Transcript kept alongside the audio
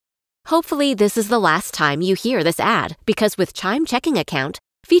Hopefully, this is the last time you hear this ad, because with Chime Checking Account,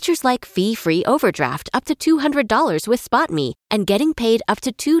 features like fee-free overdraft up to $200 with SpotMe and getting paid up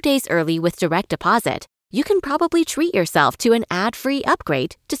to 2 days early with direct deposit, you can probably treat yourself to an ad-free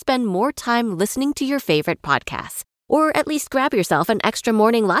upgrade to spend more time listening to your favorite podcasts. Or at least grab yourself an extra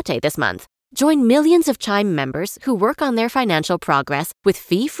morning latte this month. Join millions of Chime members who work on their financial progress with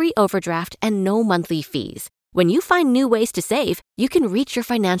fee-free overdraft and no monthly fees. When you find new ways to save, you can reach your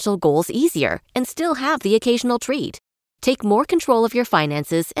financial goals easier and still have the occasional treat. Take more control of your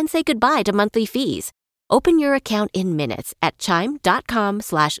finances and say goodbye to monthly fees. Open your account in minutes at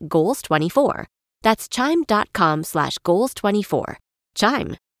chime.com/goals24. That's chime.com/goals24.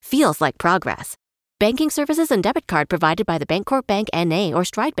 Chime feels like progress. Banking services and debit card provided by the Bancorp Bank N.A. or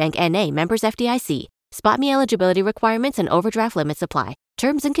Stride Bank N.A. members FDIC. SpotMe eligibility requirements and overdraft limits apply.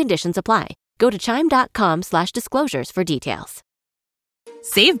 Terms and conditions apply. Go to chime.com/disclosures for details.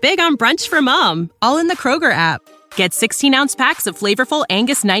 Save big on brunch for mom, all in the Kroger app. Get 16-ounce packs of flavorful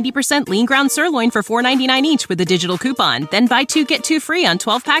Angus 90% lean ground sirloin for $4.99 each with a digital coupon. Then buy 2, get 2 free on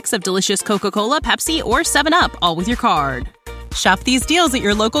 12 packs of delicious Coca-Cola, Pepsi, or 7-Up, all with your card. Shop these deals at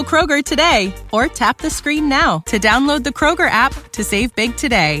your local Kroger today, or tap the screen now to download the Kroger app to save big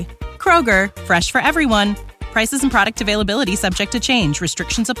today. Kroger, fresh for everyone. Prices and product availability subject to change.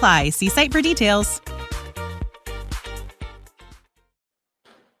 Restrictions apply. See site for details.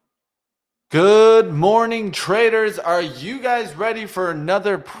 Good morning, traders. Are you guys ready for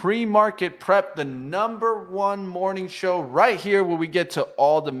another pre-market prep, the #1 morning show right here where we get to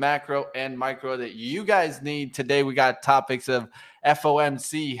all the macro and micro that you guys need? Today we got topics of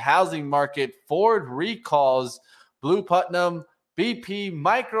FOMC, housing market, Ford recalls, Blue Putnam, BP,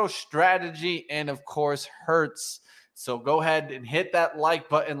 micro strategy, and of course Hertz. So go ahead and hit that like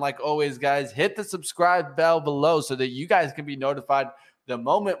button. Like always, guys, hit the subscribe bell below so that you guys can be notified the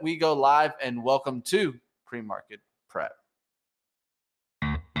moment we go live. And welcome to pre-market prep.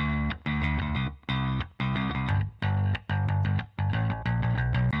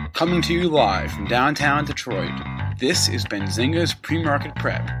 Coming to you live from downtown Detroit, this is Benzinga's pre-market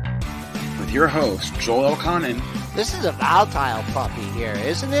prep with your host Joel Elconin. This is a volatile puppy here,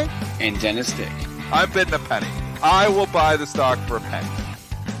 isn't it? And Dennis Dick. I'm bidding a penny. I will buy the stock for a penny.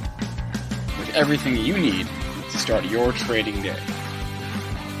 With everything you need to start your trading day.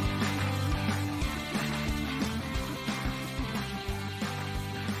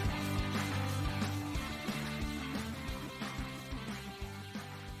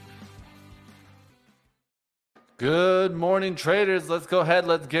 Good morning, traders. Let's go ahead.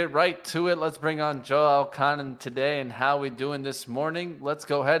 Let's get right to it. Let's bring on Joel Elconin today. And how we doing this morning? Let's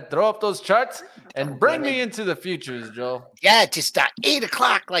go ahead, throw up those charts, and bring me into the futures, Joel. Yeah, just 8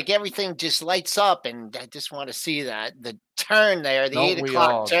 o'clock, like everything just lights up, and I just want to see the turn there, the 8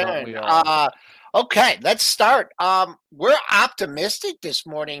 o'clock turn. Okay, let's start. We're optimistic this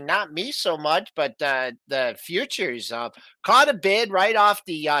morning. Not me so much, but the futures caught a bid right off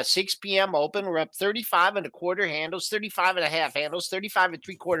the 6 p.m. open. We're up 35 1/4 handles, 35 1/2 handles, 35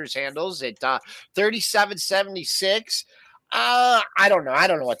 3/4 handles at 37.76. I don't know. I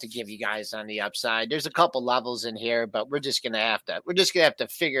don't know what to give you guys on the upside. There's a couple levels in here, but we're just gonna have to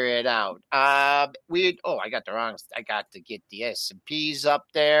figure it out. I got to get the S&Ps up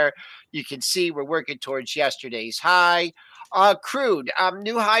there. You can see we're working towards yesterday's high. Crude,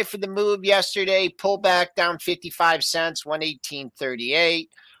 new high for the move yesterday, pull back down 55 cents, 118.38.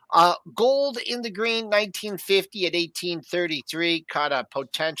 Gold in the green, 1950 at 18.33, caught a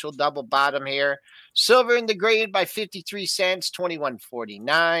potential double bottom here. Silver in the green by 53 cents,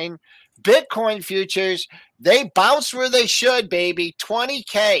 21.49. Bitcoin futures, they bounce where they should, baby.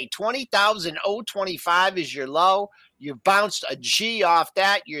 20K, 20,025 is your low. You bounced a G off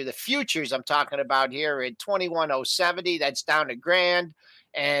that. You're the futures I'm talking about here at 21,070. That's down a grand.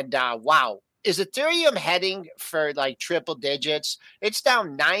 And wow. Is Ethereum heading for like triple digits? It's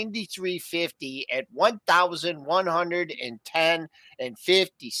down 93.50 at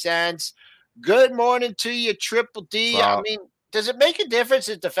 1,110.50. Good morning to you, Triple D. Wow. I mean, does it make a difference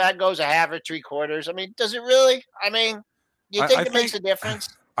if the Fed goes 1/2 or 3/4? I mean, does it really? I mean, you think it makes a difference?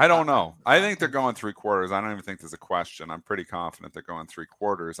 I don't know. I think they're going 3/4. I don't even think there's a question. I'm pretty confident they're going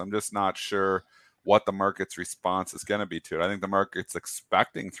 3/4. I'm just not sure what the market's response is going to be to it. I think the market's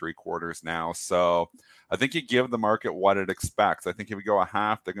expecting 3/4 now. So I think you give the market what it expects. I think if we go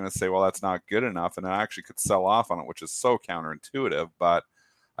 1/2, they're going to say, well, that's not good enough. And it actually could sell off on it, which is so counterintuitive. But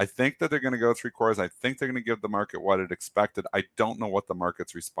I think that they're going to go 3 quarters. I think they're going to give the market what it expected. I don't know what the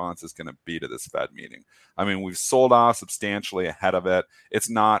market's response is going to be to this Fed meeting. I mean, we've sold off substantially ahead of it. It's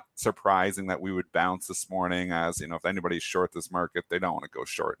not surprising that we would bounce this morning, as if anybody's short this market, they don't want to go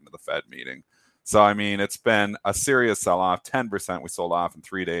short into the Fed meeting. So, I mean, it's been a serious sell-off. 10% we sold off in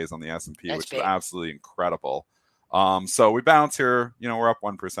 3 days on the S&P, which is absolutely incredible. So we bounce here. We're up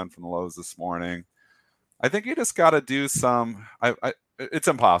 1% from the lows this morning. I think you just got to do some. It's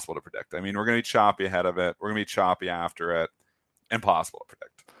impossible to predict. I mean, we're going to be choppy ahead of it. We're going to be choppy after it. Impossible to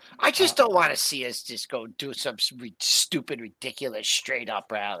predict. I just don't want to see us just go do some stupid, ridiculous, straight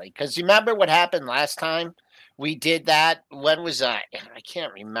up rally. Because remember what happened last time we did that? When was that? I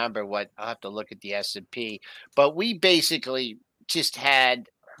can't remember what. I'll have to look at the S&P. But we basically just had.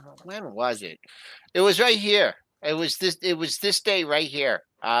 When was it? It was right here. It was this day right here.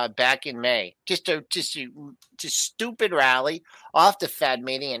 Back in May, just stupid rally off the Fed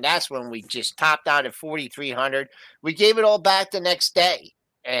meeting, and that's when we just topped out at 4,300. We gave it all back the next day,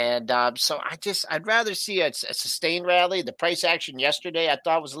 and so I'd rather see a sustained rally. The price action yesterday I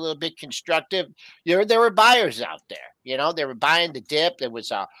thought was a little bit constructive. There were buyers out there. They were buying the dip. There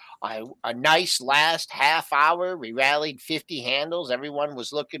was a nice last half hour. We rallied 50 handles. Everyone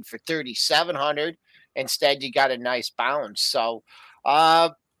was looking for 3,700. Instead, you got a nice bounce. So.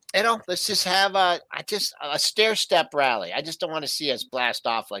 Let's just have a stair step rally. I just don't want to see us blast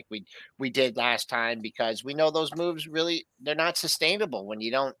off like we did last time, because we know those moves really, they're not sustainable when you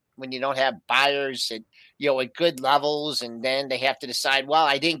don't have buyers at good levels, and then they have to decide, well,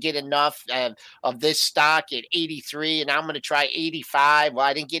 I didn't get enough of this stock at 83, and now I'm going to try 85. Well,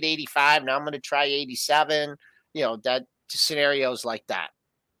 I didn't get 85, now I'm going to try 87. That scenarios like that.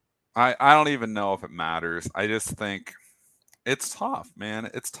 I don't even know if it matters. I just think it's tough,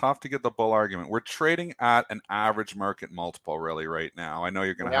 man. It's tough to get the bull argument. We're trading at an average market multiple really right now. I know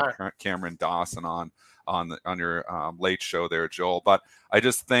you're going to have Cameron Dawson on your late show there, Joel, but I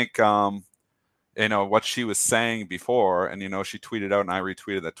just think what she was saying before, and she tweeted out and I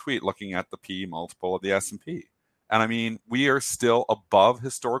retweeted that tweet looking at the P multiple of the S&P. And I mean, we are still above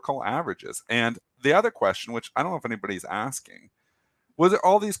historical averages. And the other question, which I don't know if anybody's asking, was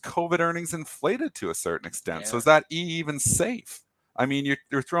all these COVID earnings inflated to a certain extent? Yeah. So is that E even safe? I mean,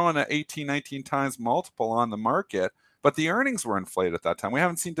 you're throwing an 18, 19 times multiple on the market, but the earnings were inflated at that time. We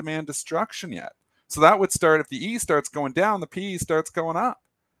haven't seen demand destruction yet. So that would start, if the E starts going down, the PE starts going up.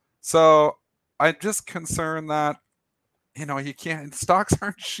 So I'm just concerned that, stocks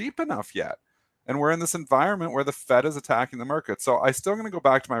aren't cheap enough yet. And we're in this environment where the Fed is attacking the market. So I'm still going to go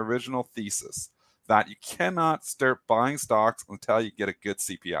back to my original thesis that you cannot start buying stocks until you get a good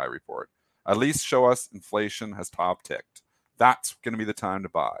CPI report. At least show us inflation has top ticked. That's going to be the time to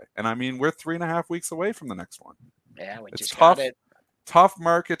buy. And I mean, we're 3.5 weeks away from the next one. Yeah, it's tough. Tough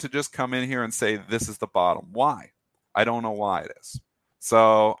market to just come in here and say this is the bottom. Why? I don't know why it is.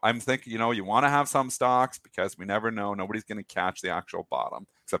 So I'm thinking, you want to have some stocks because we never know. Nobody's going to catch the actual bottom,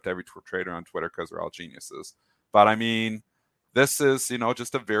 except every trader on Twitter because they're all geniuses. But I mean, this is,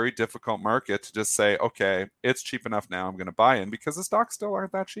 just a very difficult market to just say, okay, it's cheap enough now, I'm going to buy in, because the stocks still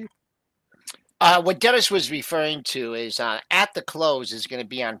aren't that cheap. What Dennis was referring to is At the Close is going to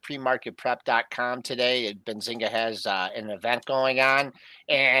be on premarketprep.com today. Benzinga has an event going on.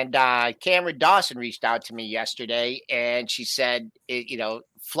 And Cameron Dawson reached out to me yesterday, and she said, is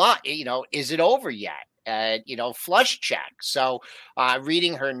it over yet? Flush check. So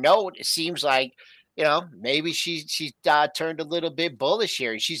reading her note, it seems like, maybe she turned a little bit bullish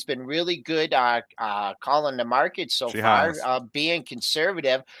here. She's been really good calling the market so far, being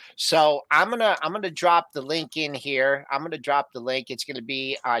conservative. So I'm gonna drop the link in here. I'm gonna drop the link. It's gonna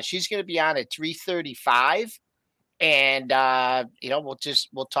be she's gonna be on at 3:35. And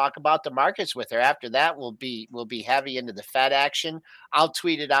we'll talk about the markets with her. After that, we'll be heavy into the Fed action. I'll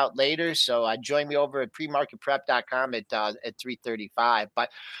tweet it out later. So join me over at premarketprep.com at 3:35. But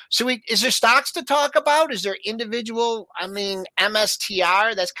is there stocks to talk about? Is there individual? I mean,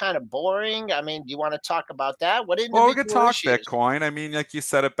 MSTR, that's kind of boring. I mean, do you want to talk about that? What individual? Well, we could talk Bitcoin. I mean, like you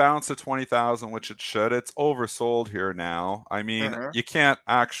said, it bounced to 20,000, which it should. It's oversold here now. I mean, you can't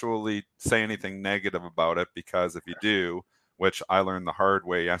actually say anything negative about it, because if you do, which I learned the hard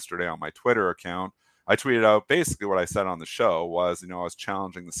way yesterday on my Twitter account, I tweeted out basically what I said on the show was, I was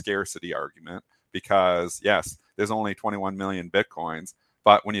challenging the scarcity argument, because yes, there's only 21 million Bitcoins,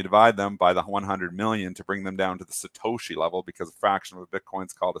 but when you divide them by the 100 million to bring them down to the Satoshi level, because a fraction of a Bitcoin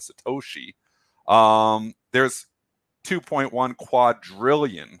is called a Satoshi, there's 2.1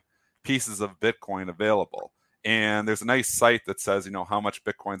 quadrillion pieces of Bitcoin available. And there's a nice site that says, how much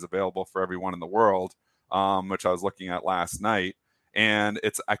Bitcoin's available for everyone in the world, which I was looking at last night. And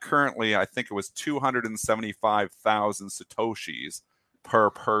it's currently, I think it was 275,000 Satoshis per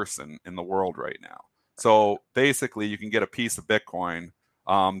person in the world right now. So basically, you can get a piece of Bitcoin.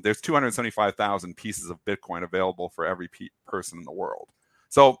 There's 275,000 pieces of Bitcoin available for every person in the world.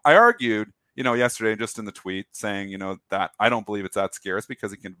 So I argued, yesterday just in the tweet saying, that I don't believe it's that scarce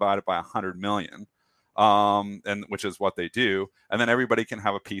because you can divide it by 100 million, and which is what they do, and then everybody can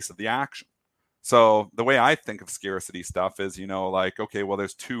have a piece of the action. So the way I think of scarcity stuff is, okay, well,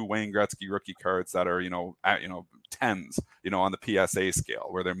 there's 2 Wayne Gretzky rookie cards that are, at, tens, on the PSA scale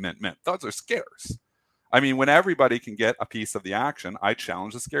where they're mint. Those are scarce. I mean, when everybody can get a piece of the action, I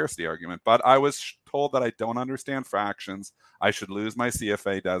challenge the scarcity argument. But I was told that I don't understand fractions. I should lose my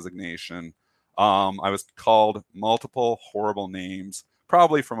CFA designation. I was called multiple horrible names,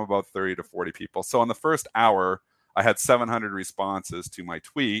 probably from about 30 to 40 people. So in the first hour, I had 700 responses to my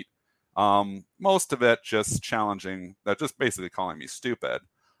tweet. Most of it just challenging, that just basically calling me stupid,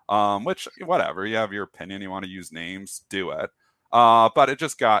 which, whatever, you have your opinion, you want to use names, do it. But it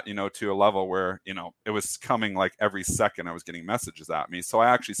just got, to a level where, it was coming like every second I was getting messages at me. So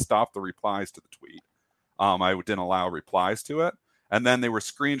I actually stopped the replies to the tweet. I didn't allow replies to it. And then they were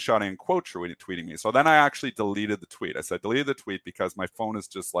screenshotting and quote tweeting me. So then I actually deleted the tweet. I said, deleted the tweet because my phone is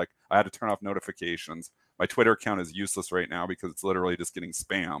just like, I had to turn off notifications. My Twitter account is useless right now because it's literally just getting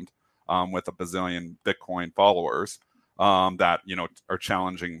spammed with a bazillion Bitcoin followers that, are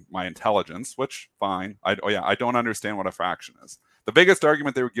challenging my intelligence, which fine. I don't understand what a fraction is. The biggest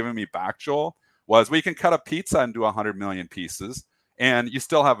argument they were giving me back, Joel, was we can cut a pizza into 100 million pieces and you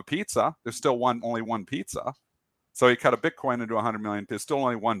still have a pizza. There's still only one pizza. So you cut a Bitcoin into 100 million, there's still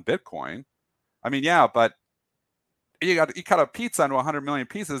only one Bitcoin. I mean, yeah, but you cut a pizza into 100 million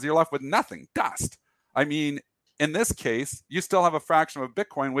pieces, you're left with nothing, dust. I mean, in this case, you still have a fraction of a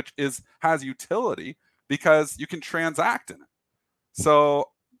Bitcoin, which has utility because you can transact in it. So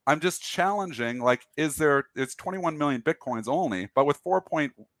I'm just challenging, like, it's 21 million Bitcoins only, but with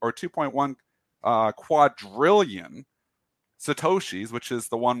 2.1 quadrillion Satoshis, which is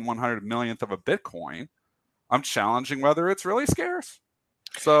the 1/100 millionth of a Bitcoin, I'm challenging whether it's really scarce.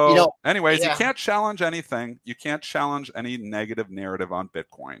 So anyways, You can't challenge anything. You can't challenge any negative narrative on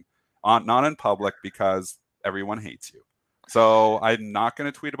Bitcoin, not in public, because everyone hates you. So I'm not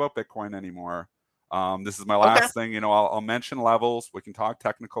going to tweet about Bitcoin anymore. This is my last thing. I'll mention levels. We can talk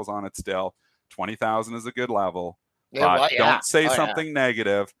technicals on it still. 20,000 is a good level. But don't say something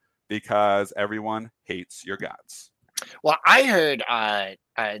negative because everyone hates your guts. Well, I heard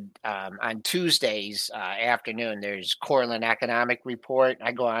on Tuesdays afternoon, there's Cortland Economic Report.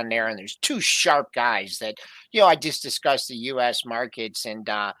 I go on there and there's 2 sharp guys that, I just discussed the U.S. markets, and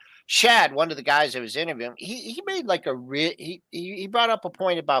Shad, one of the guys that was interviewing, he made like he brought up a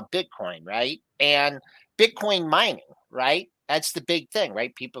point about Bitcoin, right? And Bitcoin mining, right? That's the big thing,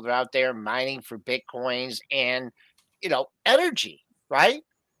 right? People are out there mining for Bitcoins and, energy, right?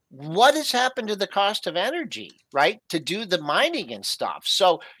 What has happened to the cost of energy, right, to do the mining and stuff?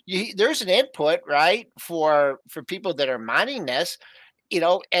 So there's an input, right, for people that are mining this,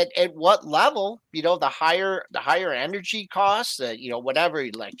 at what level, the higher energy costs, whatever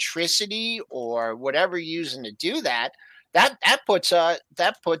electricity or whatever you're using to do that puts a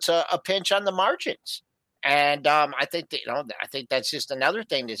pinch on the margins. And I think that I think that's just another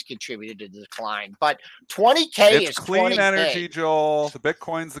thing that's contributed to the decline. But 20K is clean 20K. Energy, Joel. The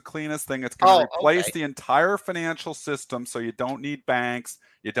Bitcoin's the cleanest thing. It's going to replace the entire financial system. So you don't need banks.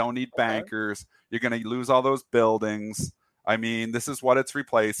 You don't need bankers. You're going to lose all those buildings. I mean, this is what it's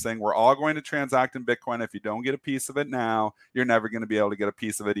replacing. We're all going to transact in Bitcoin. If you don't get a piece of it now, you're never going to be able to get a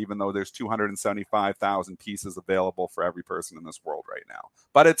piece of it, even though there's 275,000 pieces available for every person in this world right now.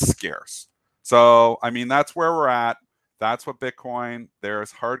 But it's scarce. So, I mean, that's where we're at. That's what Bitcoin,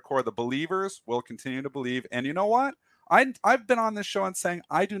 there's hardcore. The believers will continue to believe. And you know what? I've been on this show and saying,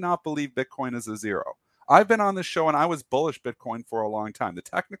 I do not believe Bitcoin is a zero. I've been on this show and I was bullish Bitcoin for a long time. The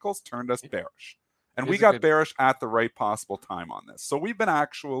technicals turned us bearish. And we got bearish at the right possible time on this. So we've been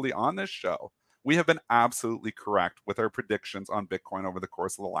actually on this show. We have been absolutely correct with our predictions on Bitcoin over the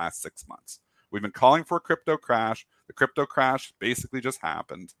course of the last 6 months. We've been calling for a crypto crash. The crypto crash basically just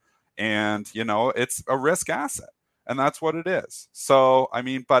happened. And, it's a risk asset. And that's what it is. So, I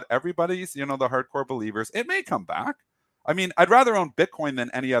mean, but everybody's, the hardcore believers, it may come back. I mean, I'd rather own Bitcoin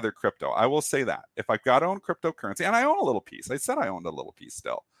than any other crypto. I will say that. If I've got to own cryptocurrency, and I own a little piece. I said I owned a little piece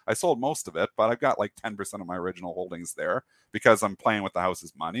still. I sold most of it, but I've got like 10% of my original holdings there because I'm playing with the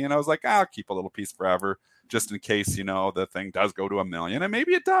house's money. And I was like, I'll keep a little piece forever just in case, the thing does go to 1 million. And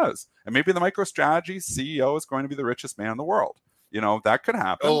maybe it does. And maybe the MicroStrategy CEO is going to be the richest man in the world. That could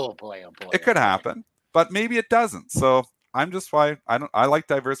happen. Oh boy. It could happen, but maybe it doesn't. So I'm just fine. I like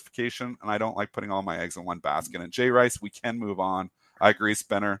diversification, and I don't like putting all my eggs in one basket. And Jay Rice, we can move on. I agree,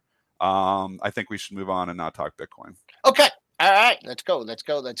 Spinner. I think we should move on and not talk Bitcoin. Okay. All right. Let's go.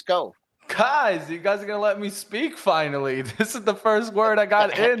 Guys, you guys are going to let me speak finally. This is the first word I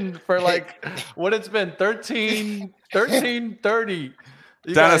got in for like what it's been, 13:30.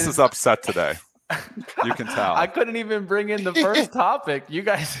 Dennis is upset today. You can tell. I couldn't even bring in the first topic. You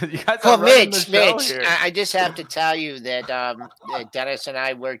guys well, are running the show Mitch, here. I just have to tell you that Dennis and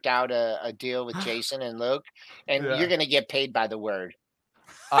I worked out a deal with Jason and Luke, and you're going to get paid by the word.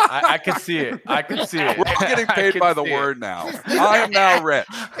 I can see it. I can see it. We're getting paid by the word now. I am now rich.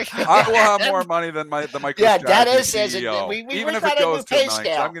 I will have more money than the MicroStrategy Dennis CEO. we even if got it goes to 9,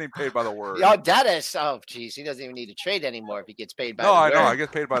 scale. I'm getting paid by the word. Yo, Dennis, oh, geez, he doesn't even need to trade anymore if he gets paid by the word. No, I know. I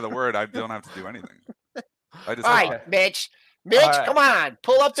get paid by the word. I don't have to do anything. I just All right, Mitch, come on.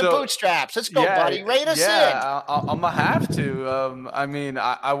 Pull up the bootstraps. Let's go, buddy. Rate us in. I'm going to have to. I mean,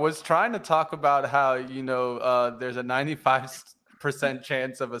 I was trying to talk about how, there's a 95%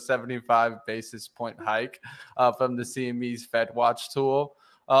 chance of a 75 basis point hike from the CME's Fed Watch tool.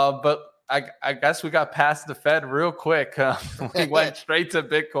 But I guess we got past the Fed real quick. We went straight to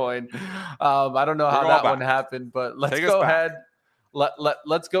Bitcoin. I don't know how that one happened, but let's go ahead.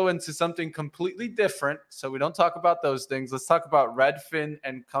 Let's go into something completely different. So we don't talk about those things. Let's talk about Redfin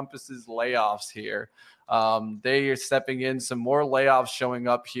and Compass's layoffs here. They are stepping in. Some more layoffs showing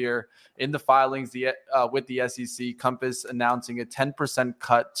up here in the filings with the SEC. Compass announcing a 10%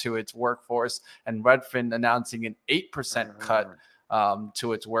 cut to its workforce, and Redfin announcing an 8% cut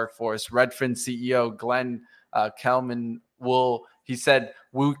to its workforce. Redfin CEO Glenn Kelman he said,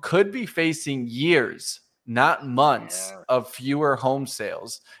 we could be facing years, not months, of fewer home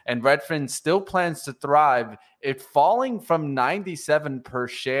sales. And Redfin still plans to thrive. It falling from 97 per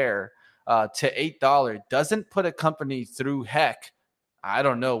share to $8 doesn't put a company through heck. I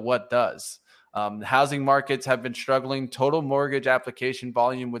don't know what does. Housing markets have been struggling. Total mortgage application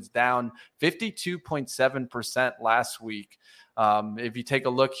volume was down 52.7% last week. If you take a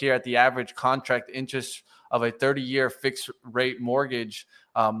look here at the average contract interest of a 30-year fixed rate mortgage,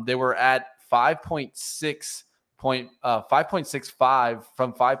 they were at 5.65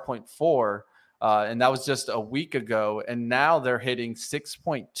 from 5.4. And that was just a week ago. And now they're hitting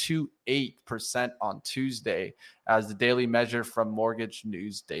 6.28% on Tuesday as the daily measure from Mortgage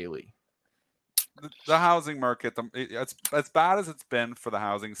News Daily. The housing market, it's as bad as it's been for the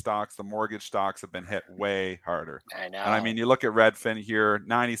housing stocks. The mortgage stocks have been hit way harder. I know. And I mean, you look at Redfin here,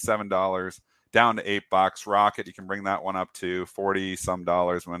 $97 down to $8. Rocket, you can bring that one up to $40 some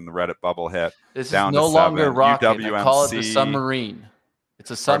when the Reddit bubble hit. This down is no to longer $7. Rocket. UWMC, I call it the submarine.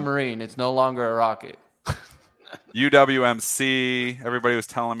 It's a submarine. It's no longer a rocket. UWMC, everybody was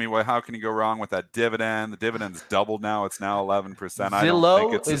telling me, well, how can you go wrong with that dividend? The dividend's doubled now. It's now 11%. I don't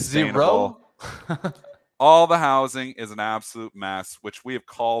think it's sustainable. All the housing is an absolute mess, which we have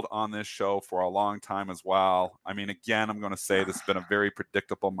called on this show for a long time as well. I mean, again, I'm going to say this has been a very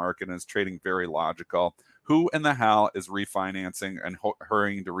predictable market and is trading very logical. Who in the hell is refinancing and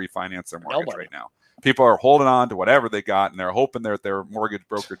hurrying to refinance their mortgage right now? People are holding on to whatever they got, and they're hoping that their mortgage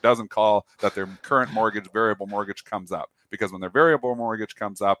broker doesn't call, that their current variable mortgage comes up. Because when their variable mortgage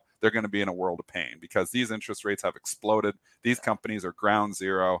comes up, they're going to be in a world of pain because these interest rates have exploded. These companies are ground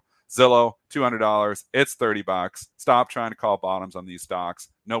zero. Zillow, $200. It's $30. Stop trying to call bottoms on these stocks.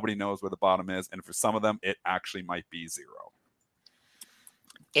 Nobody knows where the bottom is. And for some of them, it actually might be zero.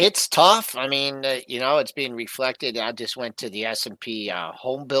 It's tough. I mean, it's being reflected. I just went to the S&P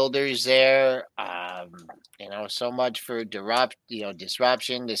home builders there. So much for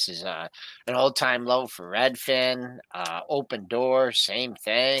disruption. This is an all-time low for Redfin. Open Door, same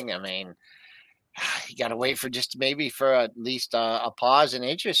thing. I mean, you got to wait for at least a pause in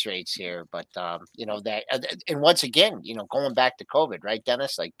interest rates here. But, and once again, going back to COVID, right,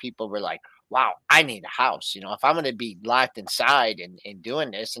 Dennis? Like people were like, wow, I need a house. If I'm going to be locked inside and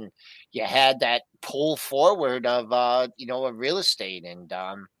doing this, and you had that pull forward of, of real estate and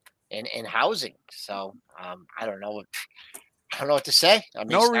housing. So I don't know. I don't know what to say. I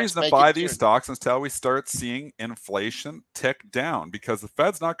mean, no reason to buy these stocks until we start seeing inflation tick down, because the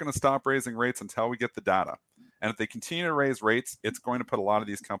Fed's not going to stop raising rates until we get the data. And if they continue to raise rates, it's going to put a lot of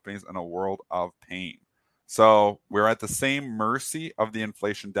these companies in a world of pain. So we're at the same mercy of the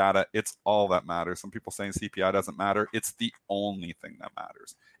inflation data. It's all that matters. Some people saying CPI doesn't matter. It's the only thing that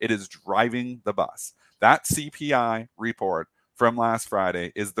matters. It is driving the bus. That CPI report from last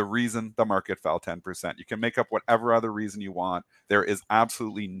Friday is the reason the market fell 10%. You can make up whatever other reason you want. There is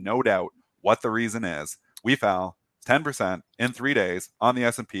absolutely no doubt what the reason is. We fell 10% in 3 days on the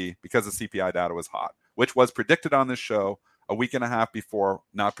S&P because the CPI data was hot. which was predicted on this show a week and a half before.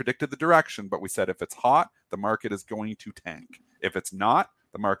 Not predicted the direction, but we said if it's hot, the market is going to tank. If it's not,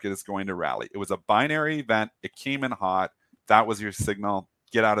 the market is going to rally. It was a binary event. It came in hot. That was your signal.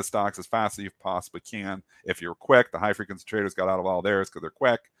 Get out of stocks as fast as you possibly can. If you're quick, the high frequency traders got out of all theirs because they're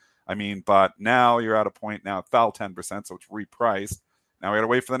quick. I mean, but now you're at a point now, it fell 10%, so it's repriced. Now we got to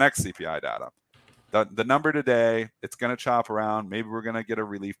wait for the next CPI data. The number today, it's going to chop around. Maybe we're going to get a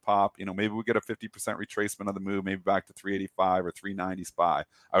relief pop. Maybe we get a 50% retracement of the move, maybe back to 385 or 390 SPY.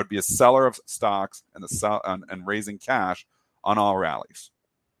 I would be a seller of stocks and raising cash on all rallies.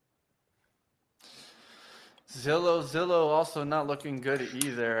 Zillow also not looking good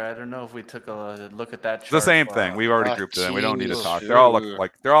either. I don't know if we took a look at that chart. The same thing. We've already grouped it in. We don't need to talk. They're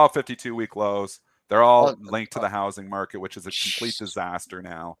all 52-week lows. They're all linked to the housing market, which is a complete disaster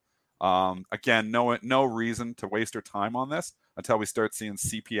now. Again, no reason to waste our time on this until we start seeing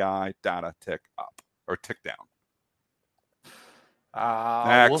CPI data tick up or tick down.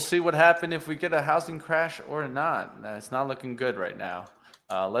 We'll see what happens if we get a housing crash or not. It's not looking good right now.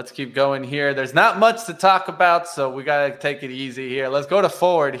 Let's keep going here. There's not much to talk about, so we got to take it easy here. Let's go to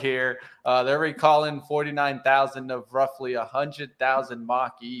Ford here. They're recalling 49,000 of roughly 100,000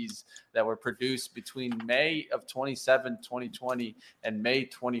 Mach-E's that were produced between May of 2020 and May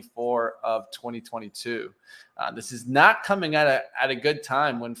 24 of 2022. This is not coming at a good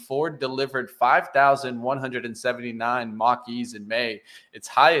time when Ford delivered 5,179 Mach-E's in May, its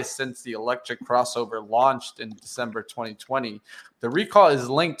highest since the electric crossover launched in December 2020. The recall is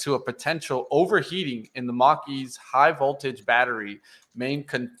linked to a potential overheating in the Mach-E's high voltage battery main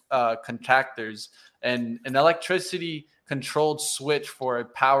contactors and an electricity controlled switch for a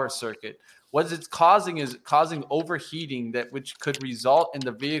power circuit. What it's causing is causing overheating which could result in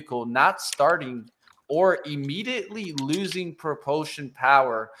the vehicle not starting or immediately losing propulsion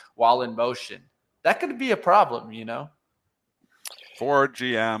power while in motion. That could be a problem, Ford,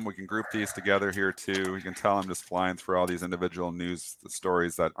 GM, we can group these together here too. You can tell I'm just flying through all these individual news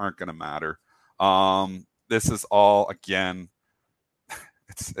stories that aren't going to matter. This is all, again,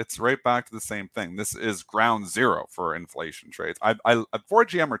 it's right back to the same thing. This is ground zero for inflation trades. Ford,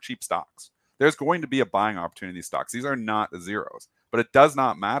 GM are cheap stocks. There's going to be a buying opportunity in these stocks. These are not zeros, but it does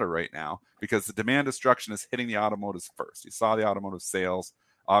not matter right now because the demand destruction is hitting the automotives first. You saw the automotive sales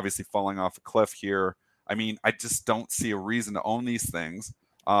obviously falling off a cliff here. I mean, I just don't see a reason to own these things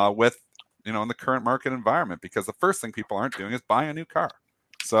in the current market environment because the first thing people aren't doing is buying a new car.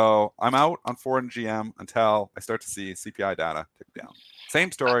 So I'm out on Ford and GM until I start to see CPI data tick down.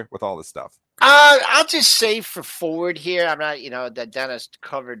 Same story with all this stuff. I'll just say for Ford here, I'm not, that Dennis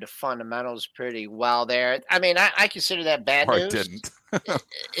covered the fundamentals pretty well there. I mean, I consider that bad news. I didn't.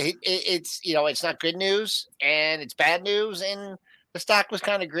 It's not good news and it's bad news, and the stock was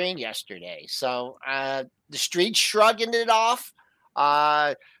kind of green yesterday. So the street shrugging it off.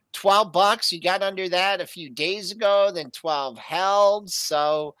 $12, you got under that a few days ago, then 12 held.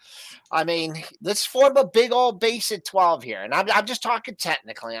 So, I mean, let's form a big old base at 12 here. And I'm just talking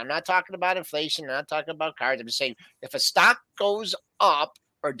technically. I'm not talking about inflation. I'm not talking about cards. I'm just saying if a stock goes up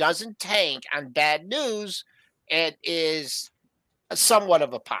or doesn't tank on bad news, it is somewhat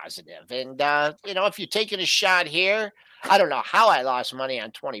of a positive. And, if you're taking a shot here, I don't know how I lost money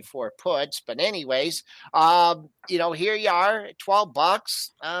on 24 puts, but anyways, here you are at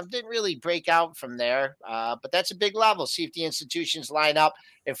 $12. Didn't really break out from there, but that's a big level. See if the institutions line up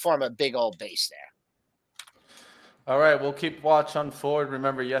and form a big old base there. All right, we'll keep watch on Ford.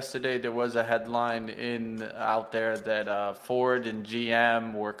 Remember, yesterday there was a headline out there that Ford and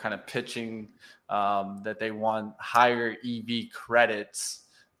GM were kind of pitching that they want higher EV credits.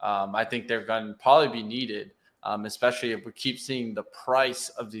 I think they're going to probably be needed. Especially if we keep seeing the price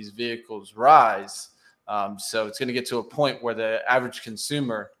of these vehicles rise. So it's going to get to a point where the average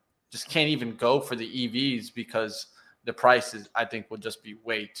consumer just can't even go for the EVs because the prices, I think, will just be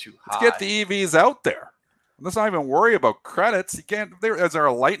way too high. Let's get the EVs out there. Let's not even worry about credits. You can't. Is there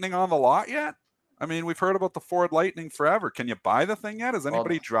a Lightning on the lot yet? I mean, we've heard about the Ford Lightning forever. Can you buy the thing yet? Is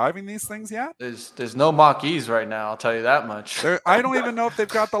anybody driving these things yet? There's no Mach-E's right now, I'll tell you that much. I don't even know if they've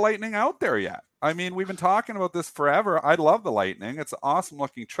got the Lightning out there yet. I mean, we've been talking about this forever. I love the Lightning. It's an awesome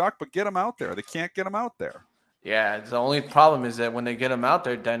looking truck, but get them out there. They can't get them out there. Yeah, the only problem is that when they get them out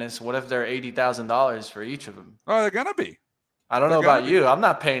there, Dennis, what if they're $80,000 for each of them? Oh, they're going to be. I don't know about you. I'm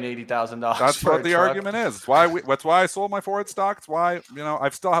not paying $80,000. That's what the argument is. That's why I sold my Ford stock. It's why, I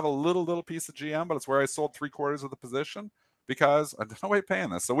still have a little piece of GM, but it's where I sold 3/4 of the position because I don't know why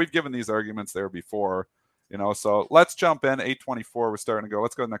paying this. So we've given these arguments there before, so let's jump in. 8:24. We're starting to go.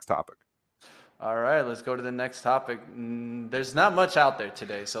 Let's go to the next topic. All right, let's go to the next topic. There's not much out there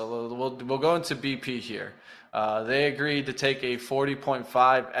today, so we'll go into BP here. They agreed to take a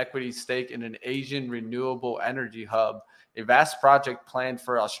 40.5 equity stake in an Asian renewable energy hub, a vast project planned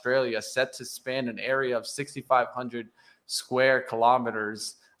for Australia set to span an area of 6,500 square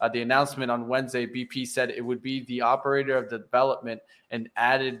kilometers. The announcement on Wednesday, BP said it would be the operator of the development and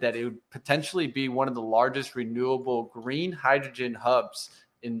added that it would potentially be one of the largest renewable green hydrogen hubs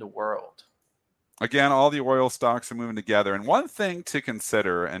in the world. Again, all the oil stocks are moving together. And one thing to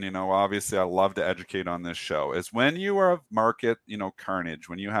consider, and, obviously I love to educate on this show, is when you are market, carnage,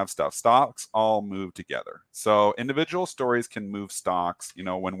 when you have stocks all move together. So individual stories can move stocks,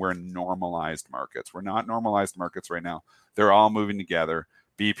 when we're in normalized markets. We're not normalized markets right now. They're all moving together.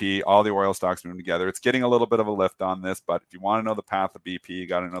 BP, all the oil stocks moving together. It's getting a little bit of a lift on this, but if you want to know the path of BP, you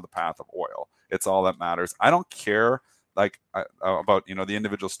got to know the path of oil. It's all that matters. I don't care about the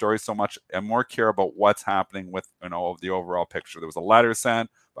individual stories so much. I more care about what's happening with the overall picture. There was a letter sent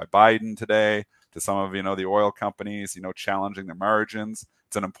by Biden today to some of the oil companies, challenging their margins.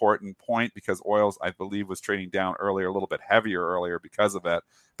 It's an important point because oils, I believe, was trading down earlier, a little bit heavier earlier because of it.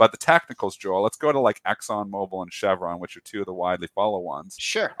 But the technicals, Joel, let's go to like ExxonMobil and Chevron, which are two of the widely followed ones.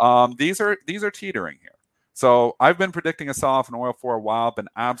 Sure. These are teetering here. So I've been predicting a sell-off in oil for a while, been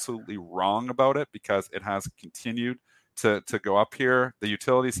absolutely wrong about it because it has continued to go up here. The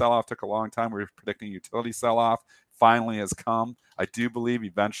utility sell-off took a long time. We were predicting utility sell-off. Finally has come. I do believe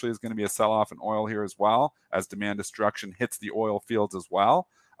eventually is going to be a sell-off in oil here as well as demand destruction hits the oil fields as well.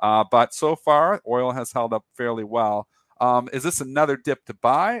 But so far, oil has held up fairly well. Is this another dip to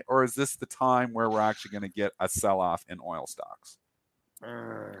buy, or is this the time where we're actually going to get a sell-off in oil stocks?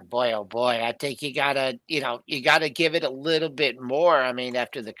 Boy, oh boy, I think you gotta give it a little bit more. I mean,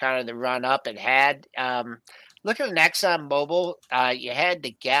 after the kind of the run up it had. Look at ExxonMobil. You had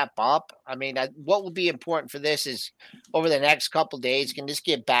to gap up. I mean, what will be important for this is over the next couple of days, can this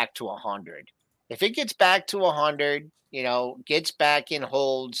get back to 100? If it gets back to 100, gets back in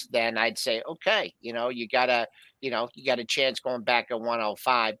holds, then I'd say, okay, you got a chance going back at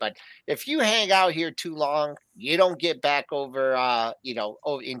 105. But if you hang out here too long, you don't get back over,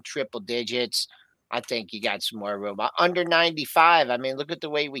 in triple digits. I think you got some more room. Under 95, I mean, look at the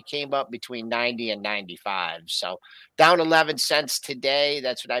way we came up between 90 and 95. So down 11 cents today.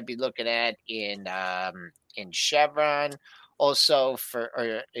 That's what I'd be looking at in Chevron. Also for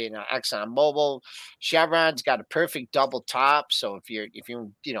ExxonMobil, Chevron's got a perfect double top. So if you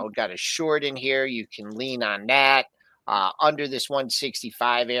got a short in here, you can lean on that. Under this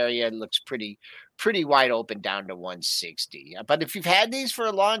 165 area, it looks pretty wide open down to 160. But if you've had these for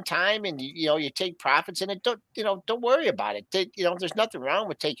a long time and you take profits in it, don't worry about it. There's nothing wrong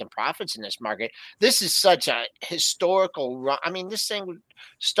with taking profits in this market. This is such a historical run. I mean, this thing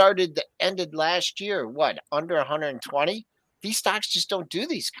ended last year, under 120. These stocks just don't do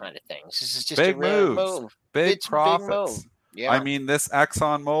these kind of things. This is just big a rare moves, move. big It's profits. A big move. Yeah. I mean, this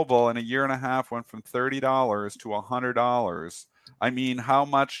ExxonMobil in a year and a half went from $30 to $100. I mean, how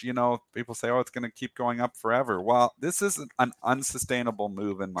much, people say, oh, it's going to keep going up forever. Well, this is an unsustainable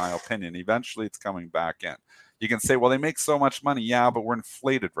move, in my opinion. Eventually, it's coming back in. You can say, well, they make so much money. Yeah, but we're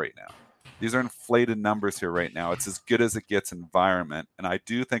inflated right now. These are inflated numbers here right now. It's as good as it gets environment. And I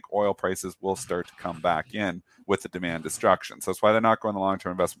do think oil prices will start to come back in with the demand destruction. So that's why they're not going the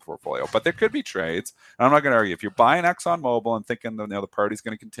long-term investment portfolio. But there could be trades. And I'm not going to argue. If you're buying ExxonMobil and thinking the party's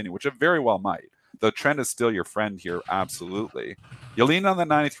going to continue, which it very well might, the trend is still your friend here, absolutely. You lean on the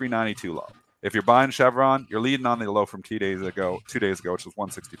 93.92 low. If you're buying Chevron, you're leading on the low from 2 days ago, which was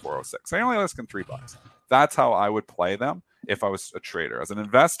 164.06. So you're only asking $3. That's how I would play them if I was a trader. As an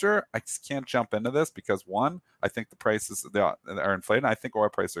investor, I just can't jump into this because, one, I think the prices are inflated, and I think oil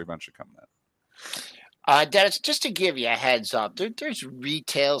prices are eventually coming in. Dennis, just to give you a heads up, there's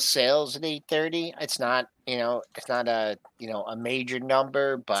retail sales at 8:30. It's not, a major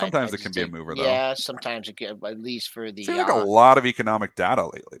number, but sometimes it can be a mover, though. Yeah, sometimes it can, at least for the. Seems like a lot of economic data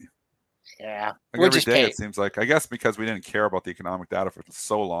lately. Yeah, every day it seems like. I guess because we didn't care about the economic data for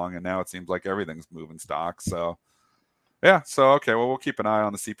so long, and now it seems like everything's moving stocks. So. Yeah. So, okay. Well, we'll keep an eye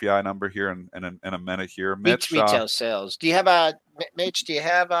on the CPI number here in a minute here. Mitch, retail sales. Do you have Mitch, do you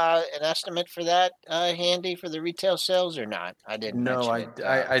have an estimate for that handy for the retail sales or not? I didn't. No, I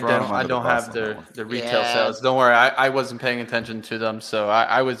don't. I don't have the retail sales. Don't worry. I wasn't paying attention to them. So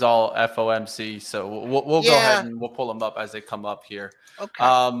I was all FOMC. So we'll go ahead and we'll pull them up as they come up here.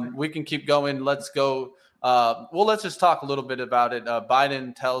 Okay. We can keep going. Let's go. Let's just talk a little bit about it.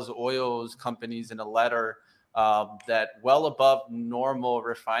 Biden tells oil companies in a letter that well above normal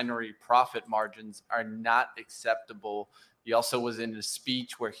refinery profit margins are not acceptable. He also was in a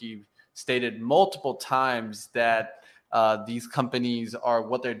speech where he stated multiple times that these companies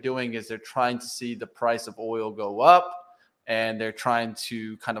what they're doing is they're trying to see the price of oil go up, and they're trying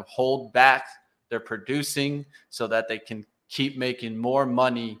to kind of hold back their producing so that they can keep making more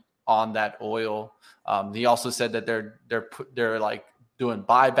money on that oil. He also said that they're like doing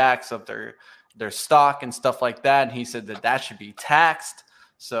buybacks of their stock and stuff like that. And he said that should be taxed.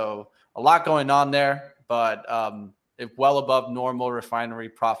 So a lot going on there, but if well above normal refinery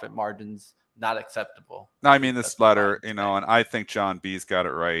profit margins, not acceptable. No, I mean, this letter, and I think John B's got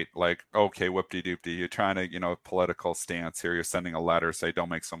it right. Like, okay, whoop-de-doop-de, you're trying to, political stance here. You're sending a letter, say, don't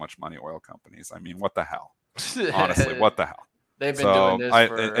make so much money, oil companies. I mean, what the hell? Honestly, what the hell? They've been doing this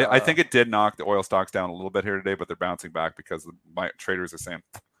I think it did knock the oil stocks down a little bit here today, but they're bouncing back because my traders are saying,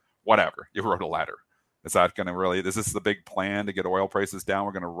 whatever, you wrote a letter. Is that going to is this the big plan to get oil prices down?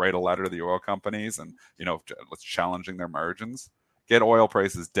 We're going to write a letter to the oil companies and, let's challenging their margins, get oil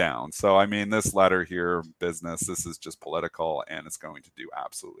prices down. So, I mean, this letter here, business, this is just political and it's going to do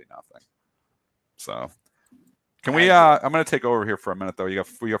absolutely nothing. So can we, I'm going to take over here for a minute though. We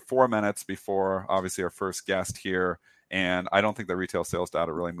have 4 minutes before obviously our first guest here. And I don't think the retail sales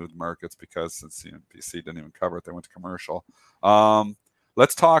data really moved markets because since CNBC didn't even cover it, they went to commercial.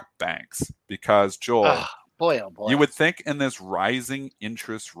 Let's talk banks because Joel, boy, you would think in this rising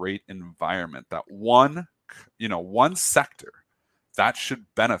interest rate environment that one sector that should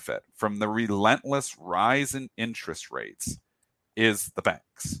benefit from the relentless rise in interest rates is the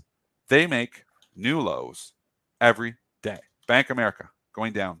banks. They make new lows every day. Bank of America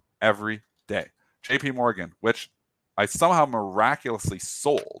going down every day. JP Morgan, which I somehow miraculously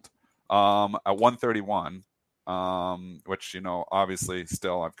sold at 131. Which, obviously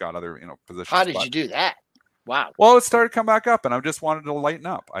still I've got other, positions. How did you do that? Wow. Well, it started to come back up and I just wanted to lighten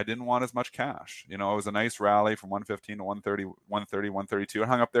up. I didn't want as much cash. It was a nice rally from 115 to 130, 130, 132. It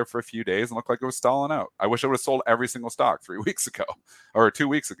hung up there for a few days and looked like it was stalling out. I wish I would have sold every single stock 3 weeks ago or 2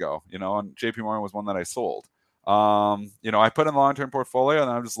 weeks ago, and JP Morgan was one that I sold. I put in the long-term portfolio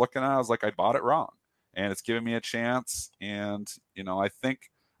and I'm just looking at it. I was like, I bought it wrong and it's giving me a chance. And, I think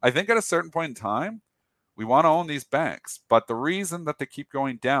at a certain point in time, we want to own these banks, but the reason that they keep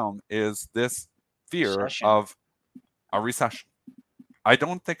going down is this fear of a recession. I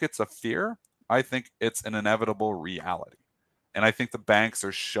don't think it's a fear. I think it's an inevitable reality. And I think the banks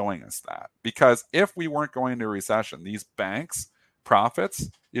are showing us that because if we weren't going into a recession, these banks profits,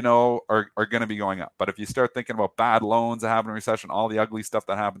 are going to be going up. But if you start thinking about bad loans that happen in a recession, all the ugly stuff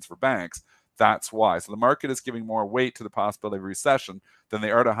that happens for banks, that's why. So the market is giving more weight to the possibility of recession than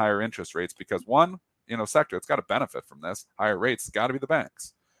they are to higher interest rates because one, sector, it's got to benefit from this. Higher rates, it's got to be the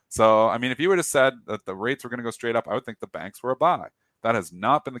banks. So, I mean, if you would have said that the rates were going to go straight up, I would think the banks were a buy. That has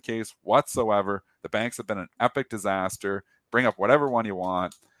not been the case whatsoever. The banks have been an epic disaster. Bring up whatever one you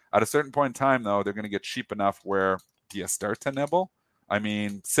want. At a certain point in time, though, they're going to get cheap enough where do you start to nibble? I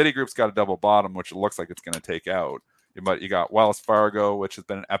mean, Citigroup's got a double bottom, which it looks like it's going to take out. But you got Wells Fargo, which has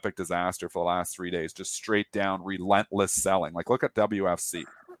been an epic disaster for the last 3 days, just straight down, relentless selling. Like, look at WFC.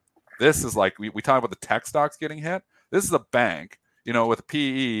 This is like, we talk about the tech stocks getting hit. This is a bank, with a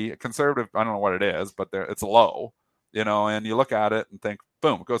PE, conservative, I don't know what it is, but it's low, and you look at it and think,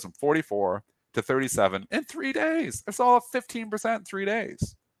 boom, it goes from 44 to 37 in 3 days. It's all 15% in 3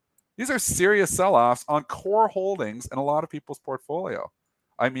 days. These are serious sell-offs on core holdings in a lot of people's portfolio.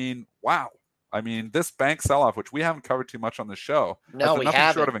 I mean, wow. I mean, this bank sell-off, which we haven't covered too much on the show, has been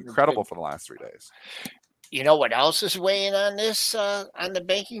nothing short of incredible for the last 3 days. You know what else is weighing on this, on the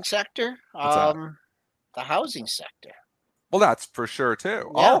banking sector? The housing sector. Well, that's for sure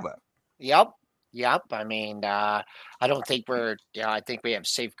too. Yeah. All of it. Yep. I mean, I don't think I think we have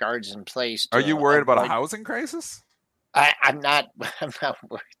safeguards in place. Are you worried about a housing crisis? I'm not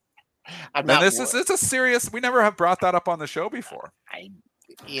worried. It's a serious, we never have brought that up on the show before.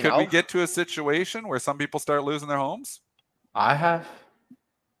 Could we get to a situation where some people start losing their homes? I have.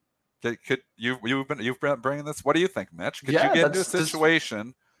 You've been bringing this? What do you think, Mitch? Could you get into a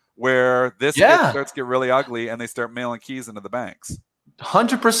situation where this starts to get really ugly and they start mailing keys into the banks?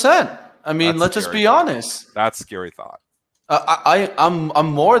 100%. I mean, let's just be honest. That's a scary thought. I'm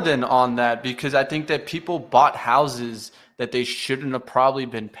more than on that because I think that people bought houses that they shouldn't have probably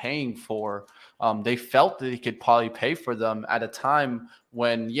been paying for. They felt that they could probably pay for them at a time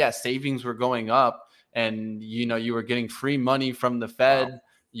when, savings were going up and, you were getting free money from the Fed. Wow.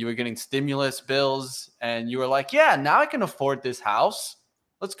 You were getting stimulus bills and you were like, now I can afford this house.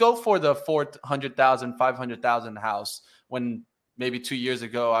 Let's go for the $400,000, $500,000 house when maybe 2 years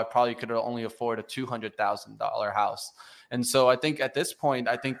ago, I probably could only afford a $200,000 house. And so I think at this point,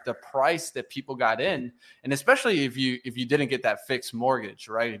 I think the price that people got in, and especially if you didn't get that fixed mortgage,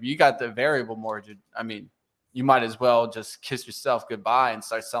 right? If you got the variable mortgage, I mean, you might as well just kiss yourself goodbye and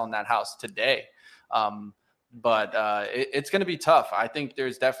start selling that house today. But it's going to be tough. I think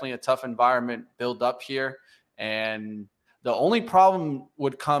there's definitely a tough environment build up here. And the only problem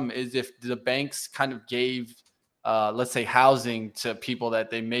would come is if the banks kind of gave, let's say, housing to people that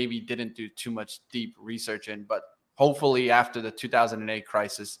they maybe didn't do too much deep research in. But hopefully after the 2008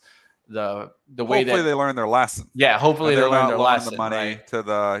 crisis, the way hopefully they learn their lesson. Yeah, hopefully they learn their lesson. The money right? to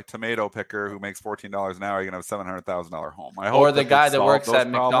the tomato picker who makes $14 an hour. You're gonna have $700,000 home. I hope or the guy that works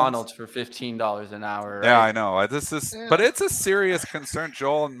at problems. McDonald's for $15 an hour. Right? Yeah, I know. But it's a serious concern,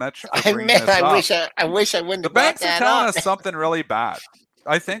 Joel and Mitch. I wish I wouldn't. The banks are telling us something really bad.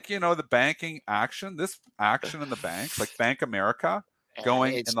 I think the banking action. This action in the banks, like Bank America,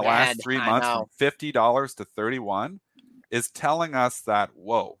 going in the last 3 months from $50 to $31, is telling us that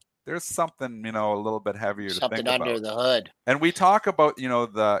there's something, a little bit heavier to think about. Something under the hood. And we talk about,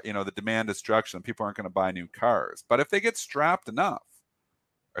 the demand destruction. People aren't going to buy new cars. But if they get strapped enough,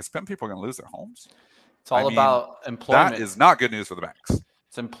 are some people going to lose their homes? It's all about employment. That is not good news for the banks.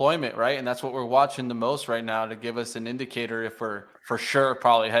 It's employment, right? And that's what we're watching the most right now to give us an indicator if we're for sure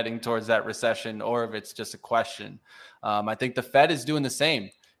probably heading towards that recession or if it's just a question. I think the Fed is doing the same.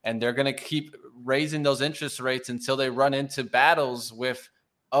 And they're going to keep raising those interest rates until they run into battles with,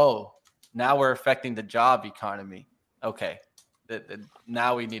 now we're affecting the job economy. Okay.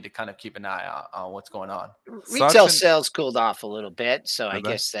 Now we need to kind of keep an eye on what's going on. Retail sales cooled off a little bit. So I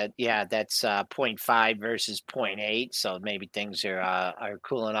guess that's 0.5 versus 0.8. So maybe things are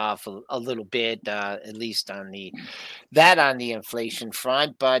cooling off a little bit, at least on the inflation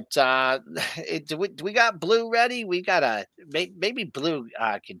front. But do we got Blue ready? We got maybe Blue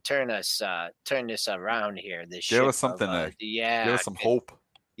can turn this around here. Give us something. Give us some hope.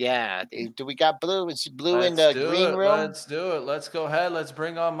 Yeah. Do we got Blue? Is Blue in the green room? Let's do it. Let's go ahead. Let's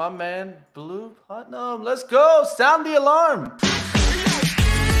bring on my man, Blue Putnam. Let's go. Sound the alarm.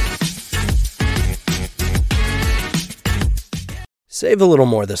 Save a little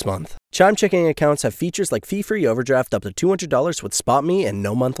more this month. Chime checking accounts have features like fee-free overdraft up to $200 with SpotMe and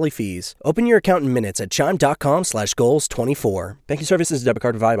no monthly fees. Open your account in minutes at chime.com/goals24. Banking services debit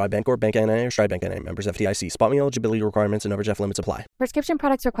card provided by Bancorp, Bank NA, or Stride Bank NA. Members FDIC. SpotMe eligibility requirements and overdraft limits apply. Prescription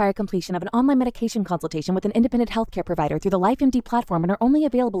products require completion of an online medication consultation with an independent healthcare provider through the LifeMD platform and are only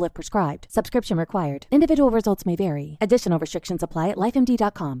available if prescribed. Subscription required. Individual results may vary. Additional restrictions apply at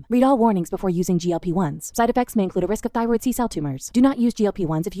lifemd.com. Read all warnings before using GLP-1s. Side effects may include a risk of thyroid C-cell tumors. Do not use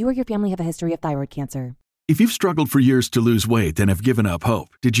GLP-1s if you or your family have a history of thyroid cancer. If you've struggled for years to lose weight and have given up hope,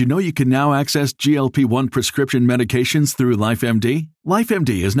 did you know you can now access GLP-1 prescription medications through LifeMD?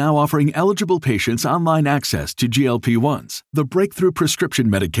 LifeMD is now offering eligible patients online access to GLP-1s, the breakthrough prescription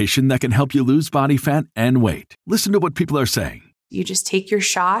medication that can help you lose body fat and weight. Listen to what people are saying. You just take your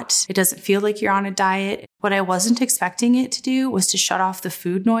shot. It doesn't feel like you're on a diet. What I wasn't expecting it to do was to shut off the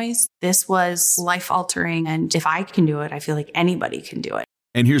food noise. This was life-altering, and if I can do it, I feel like anybody can do it.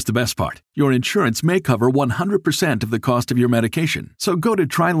 And here's the best part. Your insurance may cover 100% of the cost of your medication. So go to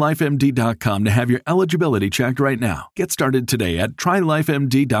trylifemd.com to have your eligibility checked right now. Get started today at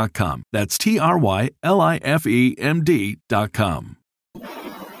trylifemd.com. That's trylifemd.com.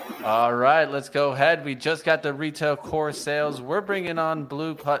 All right, let's go ahead. We just got the retail core sales. We're bringing on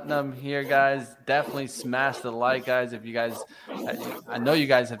Blue Putnam here, guys. Definitely smash the like, guys. If you guys, I know you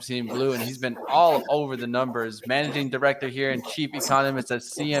guys have seen Blue, and he's been all over the numbers. Managing director here and chief economist at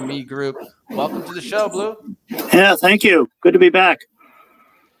CME Group. Welcome to the show, Blue. Yeah, thank you. Good to be back.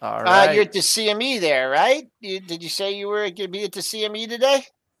 All right. You're at the CME there, right? Did you say you were going to be at the CME today?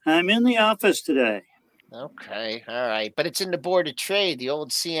 I'm in the office today. Okay, all right. But it's in the Board of Trade. The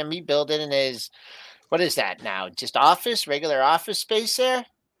old CME building what is that now? Just regular office space there?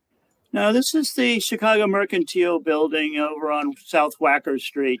 No, this is the Chicago Mercantile building over on South Wacker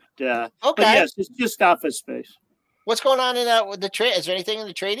Street. Okay. But yes, it's just office space. What's going on in that with the trade? Is there anything in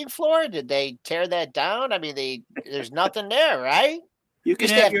the trading floor? Did they tear that down? I mean, there's nothing there, right? You can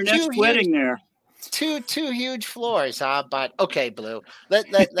have your next wedding there. Two huge floors, huh? But okay, Blue. Let's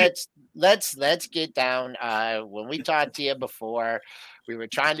get down. When we talked to you before, we were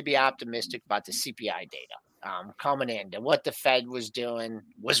trying to be optimistic about the CPI data coming in, and what the Fed was doing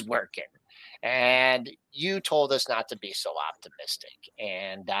was working. And you told us not to be so optimistic,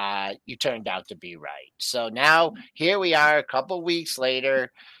 and you turned out to be right. So now here we are, a couple weeks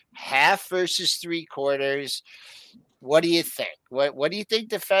later, half versus 3/4. What do you think? What do you think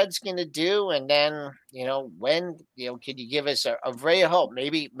the Fed's going to do? And then, when, can you give us a ray of hope?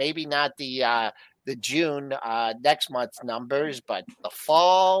 Maybe not the the June next month's numbers, but the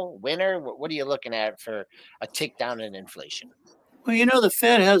fall, winter, what are you looking at for a tick down in inflation? Well, the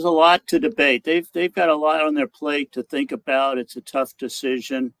Fed has a lot to debate. They've got a lot on their plate to think about. It's a tough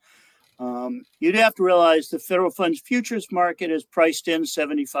decision. You'd have to realize the federal funds futures market is priced in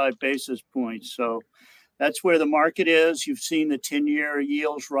 75 basis points. So that's where the market is. You've seen the 10-year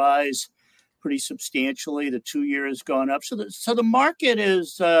yields rise pretty substantially. The 2-year has gone up. So the market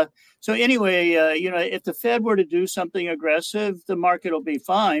is if the Fed were to do something aggressive, the market will be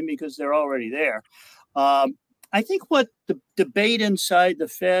fine because they're already there. I think what the debate inside the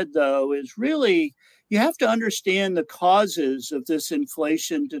Fed, though, is really you have to understand the causes of this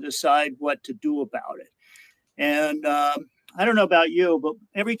inflation to decide what to do about it. And I don't know about you, but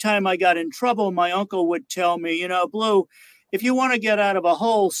every time I got in trouble, my uncle would tell me, Blue, if you want to get out of a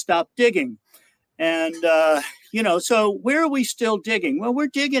hole, stop digging. And, so where are we still digging? Well, we're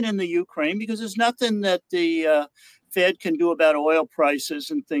digging in the Ukraine because there's nothing that the Fed can do about oil prices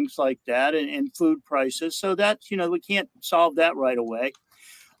and things like that and food prices. So that's, we can't solve that right away.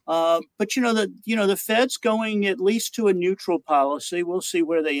 But the Fed's going at least to a neutral policy. We'll see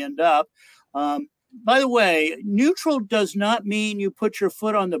where they end up. By the way, neutral does not mean you put your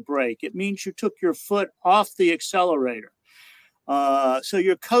foot on the brake. It means you took your foot off the accelerator. So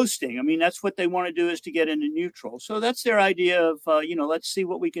you're coasting. I mean, that's what they want to do, is to get into neutral. So that's their idea of, let's see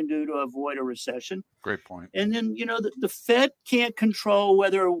what we can do to avoid a recession. Great point. And then, the Fed can't control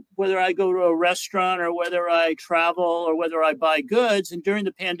whether I go to a restaurant or whether I travel or whether I buy goods. And during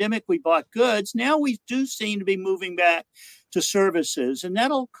the pandemic, we bought goods. Now we do seem to be moving back to services, and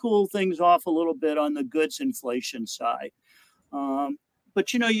that'll cool things off a little bit on the goods inflation side.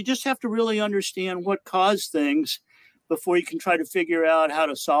 But, you just have to really understand what caused things before you can try to figure out how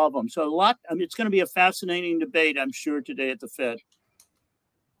to solve them. So it's going to be a fascinating debate, I'm sure, today at the Fed.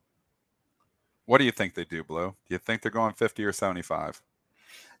 What do you think they do, Blue? Do you think they're going 50 or 75?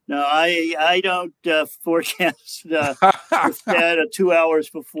 No, I don't forecast the Fed 2 hours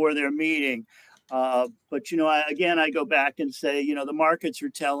before their meeting. But, I go back and say, the markets are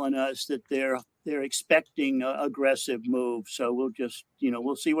telling us that they're expecting an aggressive move. So we'll just,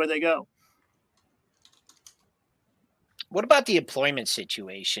 we'll see where they go. What about the employment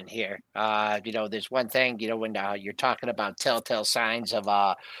situation here? There's one thing, when you're talking about telltale signs of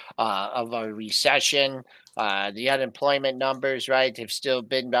a recession, the unemployment numbers, right, have still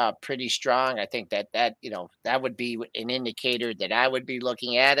been pretty strong. I think that would be an indicator that I would be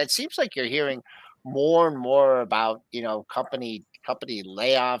looking at. It seems like you're hearing more and more about, company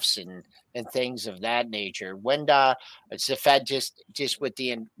layoffs and things of that nature. When it's the Fed just with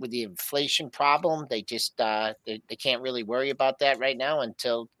the inflation problem, they just they can't really worry about that right now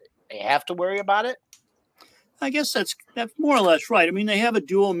until they have to worry about it. I guess that's more or less right. I mean, they have a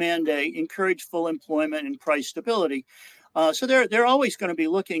dual mandate: encourage full employment and price stability. So they're always going to be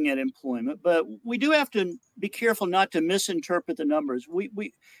looking at employment, but we do have to be careful not to misinterpret the numbers.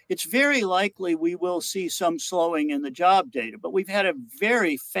 It's very likely we will see some slowing in the job data, but we've had a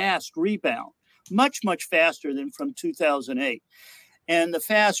very fast rebound, much faster than from 2008. And the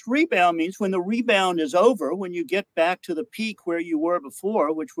fast rebound means when the rebound is over, when you get back to the peak where you were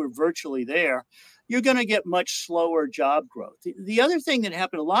before, which we're virtually there, you're going to get much slower job growth. The other thing that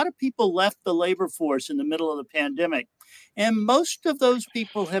happened, a lot of people left the labor force in the middle of the pandemic, and most of those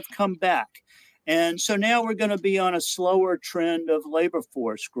people have come back. And so now we're going to be on a slower trend of labor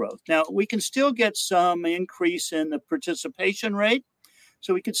force growth. Now, we can still get some increase in the participation rate.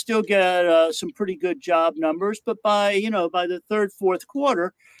 So we could still get some pretty good job numbers, but by the third, fourth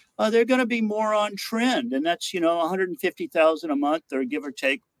quarter, they're going to be more on trend, and that's 150,000 a month, or give or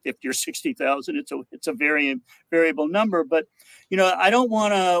take 50 or 60,000. It's a very variable number, but I don't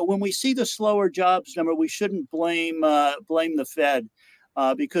want to. When we see the slower jobs number, we shouldn't blame the Fed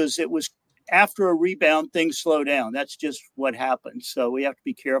because it was after a rebound things slow down. That's just what happens. So we have to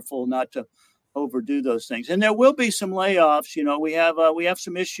be careful not to overdo those things, and there will be some layoffs. We have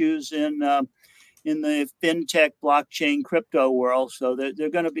some issues in the fintech, blockchain, crypto world, so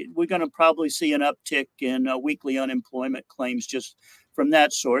we're going to probably see an uptick in weekly unemployment claims just from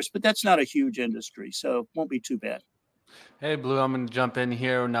that source, but that's not a huge industry, so it won't be too bad. Hey, Blue, I'm going to jump in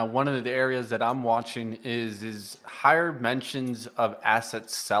here. Now, one of the areas that I'm watching is higher mentions of asset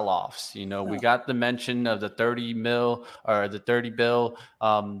sell-offs. We got the mention of the 30 mil or the 30 bill.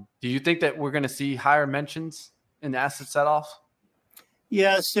 Do you think that we're going to see higher mentions in asset sell-off?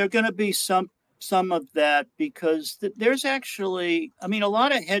 Yes, there are going to be some of that because there's actually, a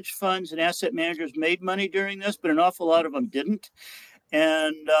lot of hedge funds and asset managers made money during this, but an awful lot of them didn't.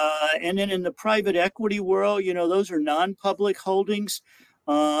 And then in the private equity world, those are non-public holdings.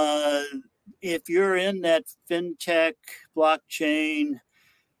 if you're in that fintech, blockchain,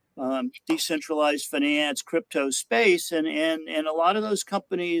 decentralized finance, crypto space, and a lot of those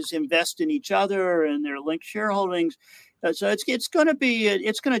companies invest in each other and their linked shareholdings. So it's going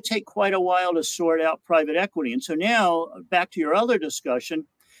to take quite a while to sort out private equity. And so now back to your other discussion,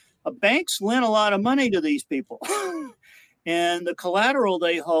 banks lend a lot of money to these people. And the collateral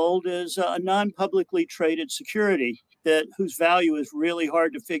they hold is a non-publicly traded security whose value is really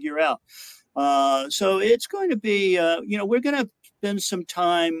hard to figure out. So it's going to be, we're going to spend some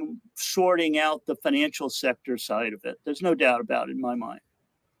time sorting out the financial sector side of it. There's no doubt about it in my mind.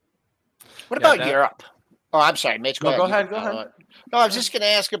 What about Europe? Oh, I'm sorry, Mitch. Go ahead. No, I was just going to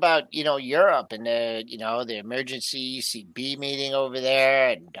ask about, Europe and the emergency ECB meeting over there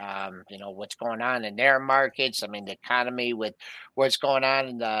and, what's going on in their markets. I mean, the economy with what's going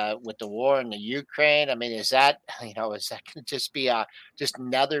on with the war in the Ukraine. I mean, is that going to just be just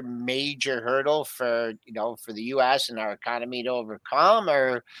another major hurdle for the U.S. and our economy to overcome?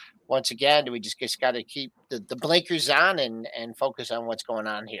 Or once again, do we just got to keep the blinkers on and focus on what's going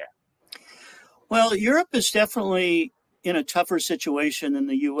on here? Well, Europe is definitely in a tougher situation than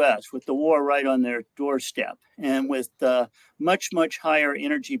the U.S. with the war right on their doorstep and with much, much higher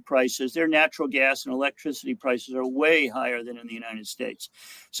energy prices. Their natural gas and electricity prices are way higher than in the United States.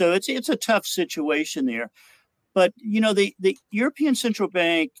 So it's a tough situation there. But, the European Central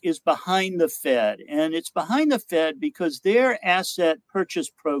Bank is behind the Fed, and it's behind the Fed because their asset purchase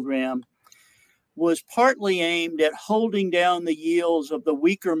program was partly aimed at holding down the yields of the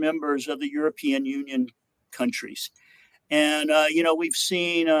weaker members of the European Union countries. And, we've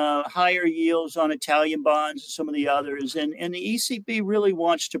seen higher yields on Italian bonds and some of the others. And the ECB really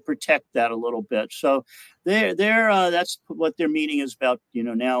wants to protect that a little bit. So that's what their meeting is about,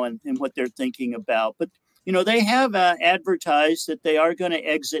 now and what they're thinking about. But, they have advertised that they are going to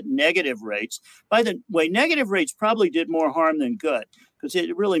exit negative rates. By the way, negative rates probably did more harm than good, because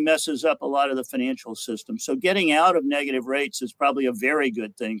it really messes up a lot of the financial system. So getting out of negative rates is probably a very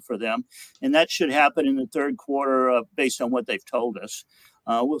good thing for them. And that should happen in the third quarter based on what they've told us.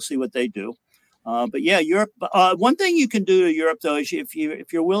 We'll see what they do. But yeah, Europe. One thing you can do to Europe, though, is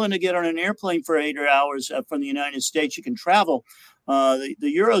if you're willing to get on an airplane for 8 hours from the United States, you can travel. The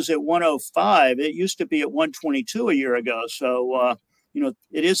euro's at 105. It used to be at 122 a year ago. So,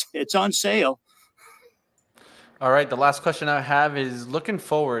 it's on sale. All right. The last question I have is looking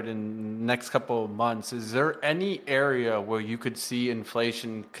forward in the next couple of months. Is there any area where you could see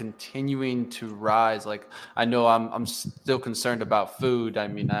inflation continuing to rise? Like, I know I'm still concerned about food. I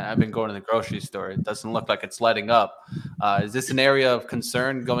mean, I've been going to the grocery store. It doesn't look like it's letting up. Is this an area of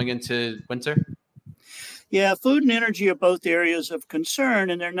concern going into winter? Yeah, food and energy are both areas of concern,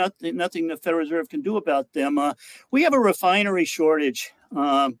 and they're nothing the Federal Reserve can do about them. We have a refinery shortage.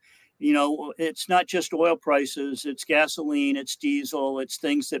 It's not just oil prices, it's gasoline, it's diesel, it's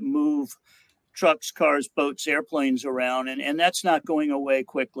things that move trucks, cars, boats, airplanes around. And that's not going away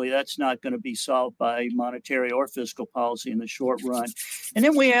quickly. That's not going to be solved by monetary or fiscal policy in the short run. And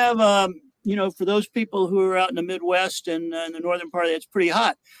then we have, for those people who are out in the Midwest and in the northern part, it's pretty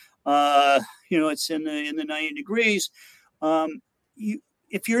hot. It's in the 90 degrees.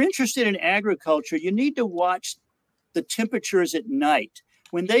 If you're interested in agriculture, you need to watch the temperatures at night.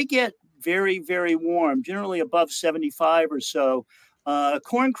 When they get very, very warm, generally above 75 or so,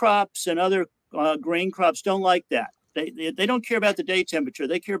 corn crops and other grain crops don't like that. They don't care about the day temperature.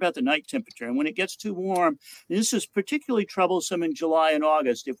 They care about the night temperature. And when it gets too warm, this is particularly troublesome in July and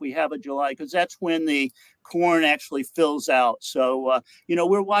August, if we have a July, because that's when the corn actually fills out. So,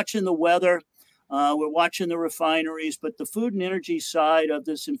 we're watching the weather. We're watching the refineries. But the food and energy side of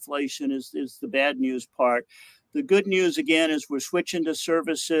this inflation is the bad news part. The good news, again, is we're switching to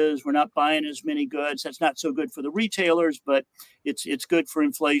services. We're not buying as many goods. That's not so good for the retailers, but it's good for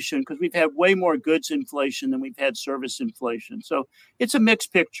inflation because we've had way more goods inflation than we've had service inflation. So it's a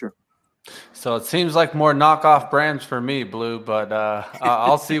mixed picture. So it seems like more knockoff brands for me, Blue, but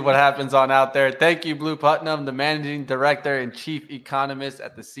I'll see what happens on out there. Thank you, Blue Putnam, the Managing Director and Chief Economist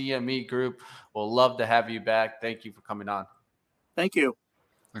at the CME Group. We'll love to have you back. Thank you for coming on. Thank you.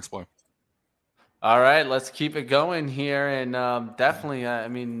 Thanks, Blue. All right, let's keep it going here. And definitely,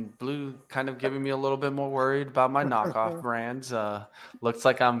 Blue kind of giving me a little bit more worried about my knockoff brands. Looks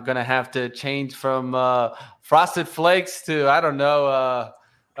like I'm going to have to change from Frosted Flakes to, I don't know,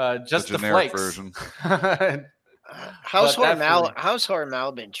 just the generic flakes. Version. How's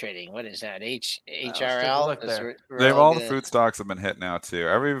Hormel been trading? What is that? HRL? All the food stocks have been hit now too.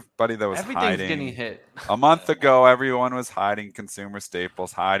 Everybody that was Everything's getting hit. A month ago, everyone was hiding consumer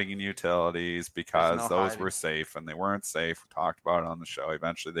staples, hiding in utilities because those were safe and they weren't safe. We talked about it on the show.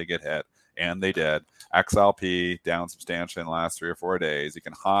 Eventually they get hit. and they did. XLP down substantially in the last 3 or 4 days. You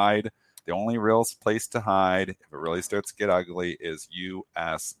can hide. The only real place to hide, if it really starts to get ugly, is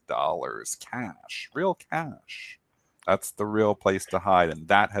US dollars, cash, real cash. That's the real place to hide, and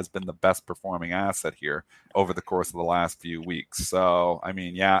that has been the best performing asset here over the course of the last few weeks. So, I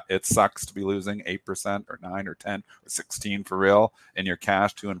mean, yeah, it sucks to be losing 8% or 9 or 10 or 16 for real in your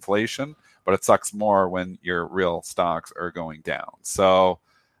cash to inflation, but it sucks more when your real stocks are going down. So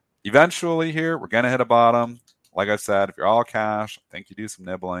eventually here, we're going to hit a bottom. Like I said, if you're all cash, I think you do some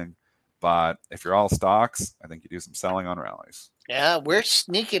nibbling. But if you're all stocks, I think you do some selling on rallies. Yeah, we're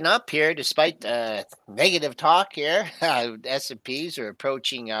sneaking up here despite negative talk here. S&Ps are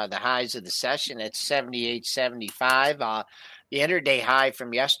approaching the highs of the session at 78.75. The intraday high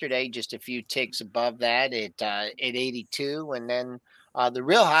from yesterday, just a few ticks above that at 82. And then the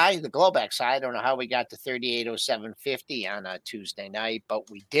real high, the Globex high, I don't know how we got to 38.0750 on a Tuesday night, but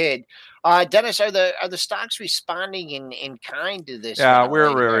we did. Dennis, are the stocks responding in kind to this? Yeah,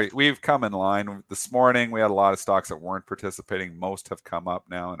 we've come in line. This morning, we had a lot of stocks that weren't participating. Most have come up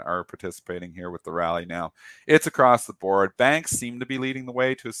now and are participating here with the rally now. It's across the board. Banks seem to be leading the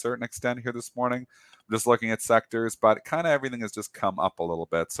way to a certain extent here this morning. I'm just looking at sectors, but kind of everything has just come up a little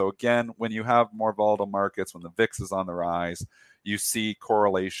bit. So again, when you have more volatile markets, when the VIX is on the rise, you see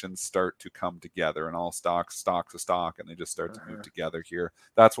correlations start to come together, and all stocks a stock, and they just start to move together here.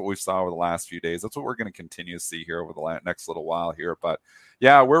 That's what we saw over the last few days. That's what we're going to continue to see here over the next little while here. But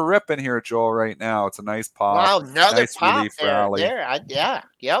yeah, we're ripping here, Joel, right now. It's a nice pop. Wow, another nice pop relief rally.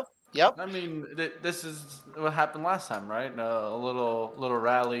 Yep. I mean, this is what happened last time, right? A little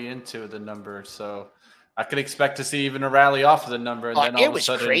rally into the number. So I could expect to see even a rally off of the number, and then all of a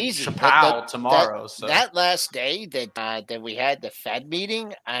sudden, crazy. tomorrow. So that last day that we had the Fed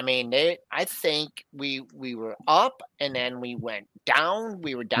meeting, I mean, I think we were up and then we went down.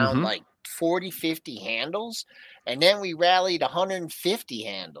 We were down like 40, 50 handles, and then we rallied 150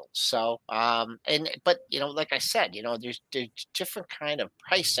 handles. So, but like I said, there's different kind of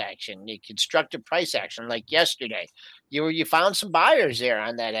price action, constructive price action. Like yesterday, you found some buyers there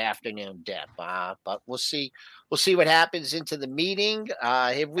on that afternoon dip. But we'll see what happens into the meeting.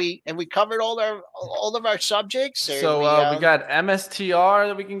 Have we covered all of our subjects? So we got MSTR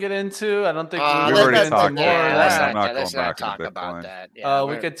that we can get into. I don't think we've already talked about that. I'm not let's going not back talk into about Bitcoin. that. Yeah,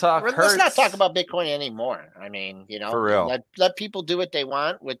 we could talk. Let's not talk about Bitcoin anymore. I mean, for real. Let people do what they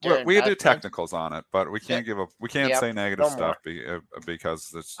want with their. We can do technicals on it, but we can't say negative stuff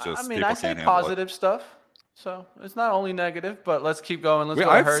because it's just. I mean, I say positive stuff. So it's not only negative, but let's keep going.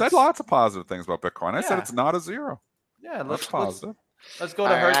 I've said lots of positive things about Bitcoin. I said it's not a zero. Yeah, that's positive. Let's go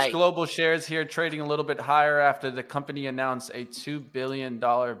to Hertz Global shares here, trading a little bit higher after the company announced a $2 billion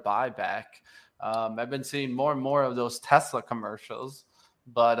buyback. I've been seeing more and more of those Tesla commercials,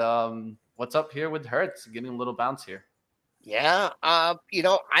 but what's up here with Hertz? Getting a little bounce here. Yeah, I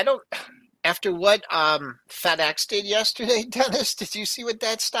don't. After what FedEx did yesterday, Dennis, did you see what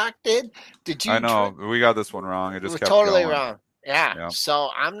that stock did? Did you? I know we got this one wrong. It just kept totally going. wrong. Yeah. So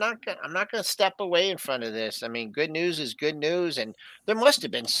I'm not gonna step away in front of this. I mean, good news is good news, and there must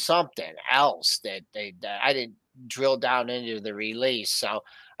have been something else that I didn't drill down into the release. So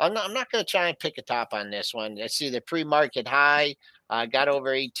I'm not gonna try and pick a top on this one. I see the pre-market high. Got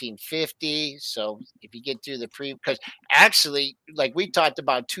over 1850. So if you get through because actually, like we talked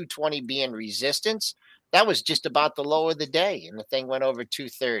about 220 being resistance, that was just about the low of the day, and the thing went over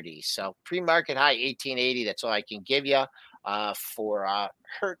 230. So pre-market high 1880. That's all I can give you for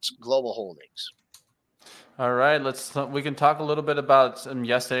Hertz Global Holdings. All right, we can talk a little bit about some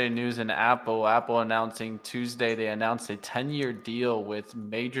yesterday news in Apple. Apple announcing Tuesday they announced a 10-year deal with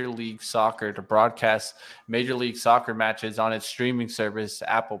Major League Soccer to broadcast Major League Soccer matches on its streaming service,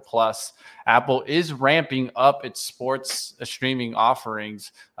 Apple Plus. Apple is ramping up its sports streaming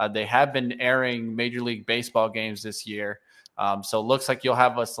offerings. They have been airing Major League Baseball games this year. So it looks like you'll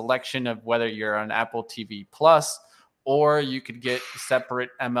have a selection of whether you're on Apple TV Plus or you could get separate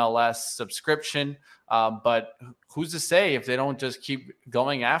MLS subscription. But who's to say if they don't just keep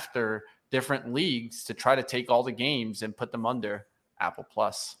going after different leagues to try to take all the games and put them under Apple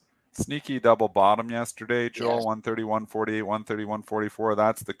Plus. Sneaky double bottom yesterday, Joel. Yes. 131.48, 131.44.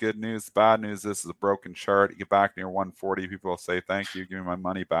 That's the good news. Bad news, this is a broken chart. You get back near 140, people will say, thank you, give me my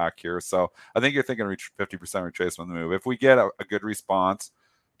money back here. So I think you're thinking 50% retracement on the move. If we get a good response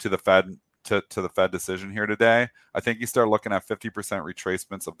to the Fed to the Fed decision here today, I think you start looking at 50%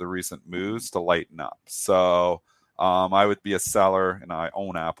 retracements of the recent moves to lighten up. So I would be a seller, and I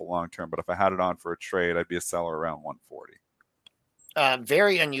own Apple long term, but if I had it on for a trade, I'd be a seller around 140.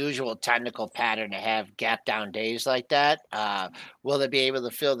 Very unusual technical pattern to have gap down days like that. Will they be able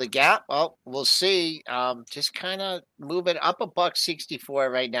to fill the gap? Well, we'll see. Just kind of move it up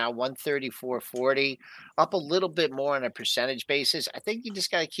 $1.64 right now, 134.40, up a little bit more on a percentage basis. I think you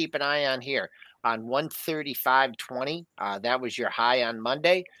just got to keep an eye on here on 135.20. That was your high on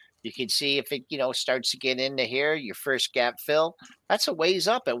Monday. You can see if it, starts to get into here, your first gap fill. That's a ways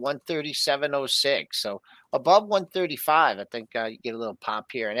up at 137.06. So above 135, I think you get a little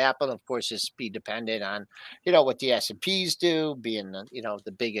pop here. And Apple, of course, is be dependent on, what the S&Ps do, being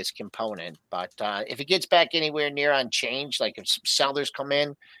the biggest component. But if it gets back anywhere near unchanged, like if some sellers come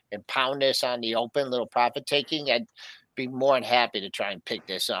in and pound this on the open, little profit taking, I'd be more than happy to try and pick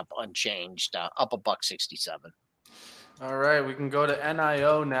this up unchanged, up $1.67. All right, we can go to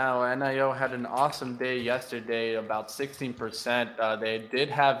NIO now. NIO had an awesome day yesterday, about 16%. They did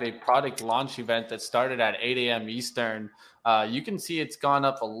have a product launch event that started at 8 a.m. Eastern. You can see it's gone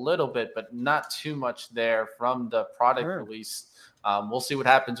up a little bit, but not too much there from the product release. We'll see what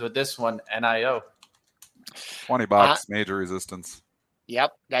happens with this one, NIO. $20, major resistance.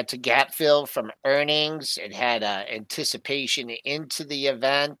 Yep, that's a gap fill from earnings. It had anticipation into the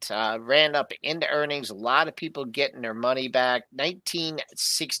event, ran up into earnings. A lot of people getting their money back.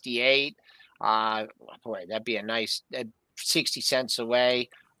 1968. Boy, that'd be a nice 60 cents away.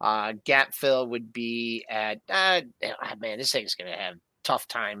 Gap fill would be at, man, this thing's going to have tough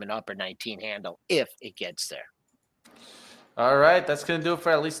time an upper 19 handle if it gets there. All right, that's going to do it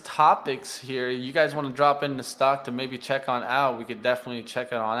for at least topics here. You guys want to drop in the stock to maybe check on out? We could definitely check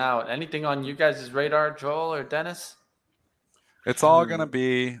it on out. Anything on you guys' radar, Joel or Dennis? It's all going to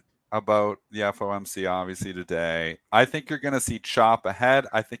be about the FOMC, obviously, today. I think you're going to see chop ahead.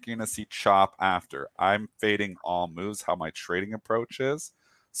 I think you're going to see chop after. I'm fading all moves, how my trading approach is.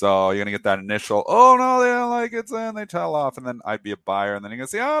 So you're going to get that initial, oh, no, they don't like it, and they tell off, and then I'd be a buyer, and then you're going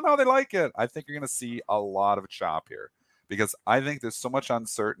to say, oh, no, they like it. I think you're going to see a lot of chop here. Because I think there's so much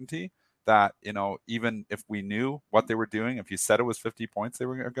uncertainty that, even if we knew what they were doing, if you said it was 50 points they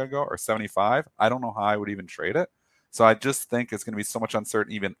were going to go or 75, I don't know how I would even trade it. So I just think it's going to be so much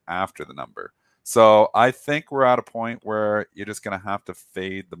uncertainty even after the number. So I think we're at a point where you're just going to have to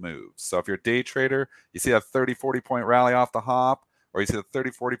fade the moves. So if you're a day trader, you see a 30, 40 point rally off the hop, or you see a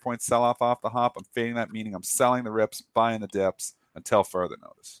 30, 40 point sell off the hop, I'm fading that, meaning I'm selling the rips, buying the dips until further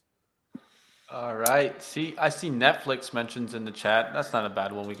notice. All right. I see Netflix mentions in the chat. That's not a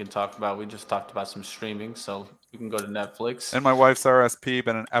bad one we can talk about. We just talked about some streaming, so we can go to Netflix. And my wife's RSP,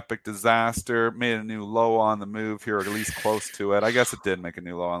 been an epic disaster. Made a new low on the move here, or at least close to it. I guess it did make a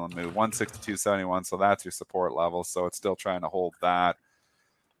new low on the move, 162.71. So that's your support level. So it's still trying to hold that.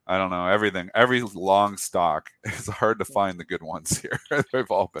 I don't know. Every long stock is hard to find the good ones here.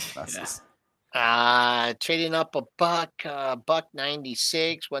 They've all been messes. Yeah. Trading up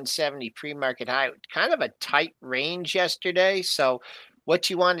 $1.96, 170 pre-market high. Kind of a tight range yesterday. So what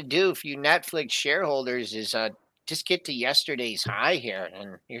you want to do if you Netflix shareholders is just get to yesterday's high here,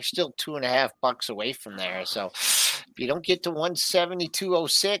 and you're still $2.50 away from there. So if you don't get to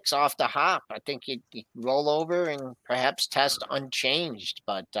 172.06 off the hop, I think you roll over and perhaps test unchanged.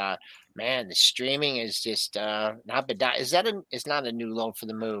 But man, the streaming is just not been. It's not a new low for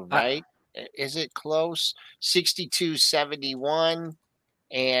the move, right? Is it close? 62.71,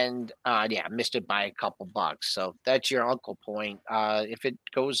 and missed it by a couple bucks. So that's your uncle point. If it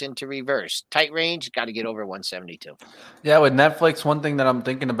goes into reverse, tight range, got to get over 172. Yeah, with Netflix, one thing that I'm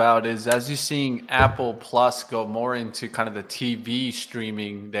thinking about is as you're seeing Apple Plus go more into kind of the TV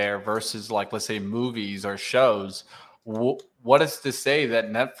streaming there versus like, let's say, movies or shows. What is to say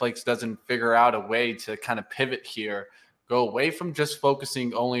that Netflix doesn't figure out a way to kind of pivot here? Go away from just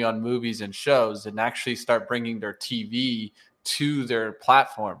focusing only on movies and shows and actually start bringing their TV to their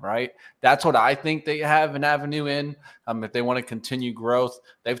platform, right? That's what I think they have an avenue in. If they want to continue growth,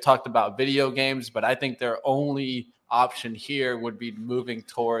 they've talked about video games, but I think their only option here would be moving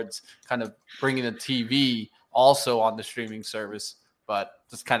towards kind of bringing the TV also on the streaming service. But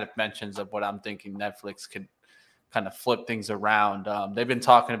just kind of mentions of what I'm thinking Netflix could kind of flip things around. They've been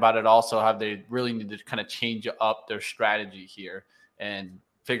talking about it also, how they really need to kind of change up their strategy here and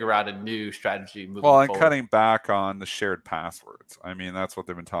figure out a new strategy moving forward. And cutting back on the shared passwords. I mean, that's what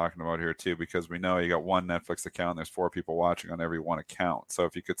they've been talking about here too, because we know you got one Netflix account and there's 4 people watching on every one account. So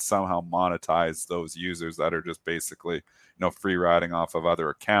if you could somehow monetize those users that are just basically, free riding off of other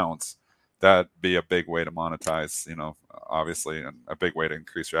accounts, that'd be a big way to monetize, obviously, and a big way to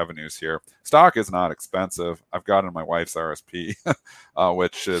increase revenues here. Stock is not expensive. I've got it in my wife's RSP,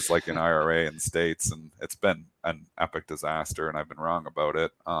 which is like an IRA in the States, and it's been an epic disaster, and I've been wrong about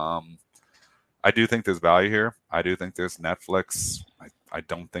it. I do think there's value here. I do think there's Netflix. I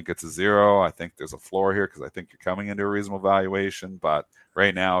don't think it's a zero. I think there's a floor here because I think you're coming into a reasonable valuation. But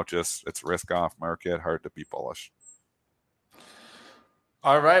right now, just it's risk-off market, hard to be bullish.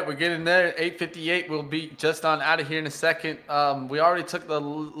 All right, we're getting there. 8:58. We'll be just on out of here in a second. We already took the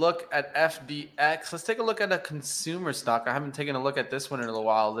look at FDX. Let's take a look at a consumer stock. I haven't taken a look at this one in a little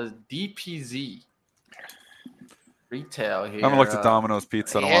while. The DPZ retail here. I haven't looked at Domino's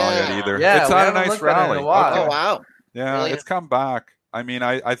Pizza in a while yet either. Yeah, it's had a nice rally. Oh, wow. Yeah, Really? It's come back. I mean,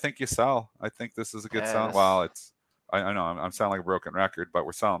 I think you sell. I think this is a good sell. Well, I know I'm sounding like a broken record, but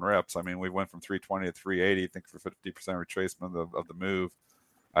we're selling rips. I mean, we went from 320 to 380. I think for 50% retracement of the move.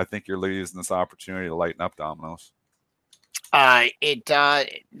 I think you're using this opportunity to lighten up Domino's. Not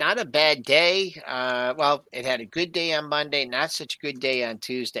a bad day. Well, it had a good day on Monday, not such a good day on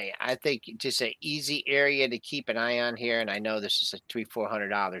Tuesday. I think just an easy area to keep an eye on here. And I know this is a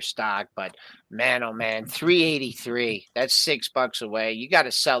 $300-400 stock, but man, oh man, 383. That's $6 away. You got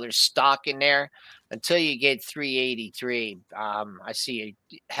a seller's stock in there until you get 383. I see you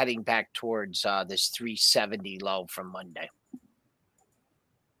heading back towards this 370 low from Monday.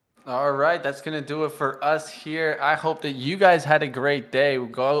 All right, that's going to do it for us here. I hope that you guys had a great day. We'll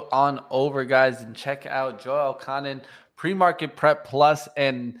go on over, guys, and check out Joel Elconin, Pre-Market Prep Plus.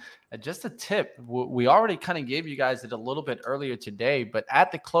 And just a tip, we already kind of gave you guys it a little bit earlier today, but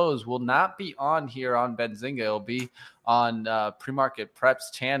at the close, will not be on here on Benzinga. It'll be on Pre-Market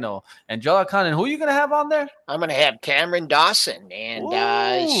Prep's channel. And Joel Elconin, who are you going to have on there? I'm going to have Cameron Dawson. And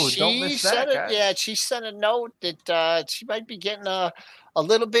don't miss that, she sent a note that she might be getting a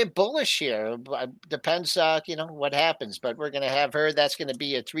little bit bullish here. Depends, what happens. But we're going to have her. That's going to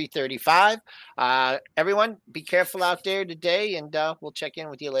be at 335. Everyone, be careful out there today, and we'll check in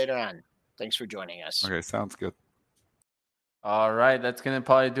with you later on. Thanks for joining us. Okay, sounds good. All right, that's going to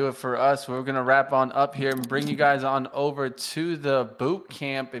probably do it for us. We're going to wrap on up here and bring you guys on over to the boot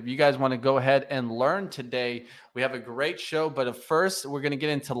camp. If you guys want to go ahead and learn today, we have a great show. But first, we're going to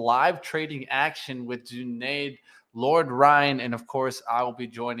get into live trading action with Junaid, Lord Ryan, and of course, I will be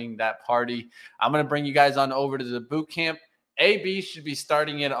joining that party. I'm going to bring you guys on over to the boot camp. AB should be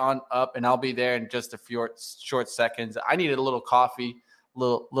starting it on up, and I'll be there in just a few short seconds. I needed a little coffee,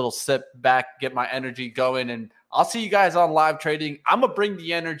 little sip back, get my energy going, and I'll see you guys on live trading. I'm going to bring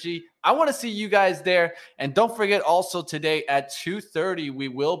the energy. I want to see you guys there. And don't forget also today at 2:30, we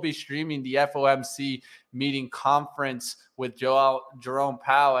will be streaming the FOMC meeting conference with Jerome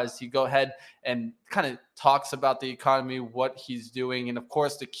Powell as he go ahead and kind of talks about the economy, what he's doing. And of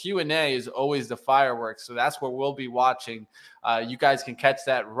course, the Q&A is always the fireworks. So that's where we'll be watching. You guys can catch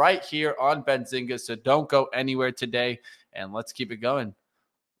that right here on Benzinga. So don't go anywhere today. And let's keep it going.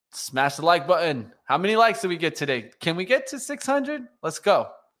 Smash the like button. How many likes did we get today? Can we get to 600? Let's go.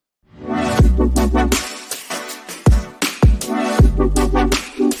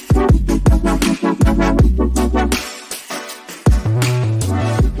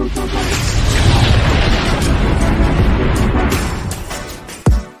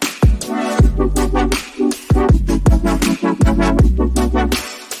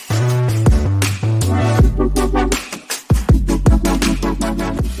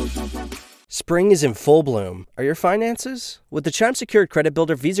 Spring is in full bloom. Are your finances? With the Chime Secured Credit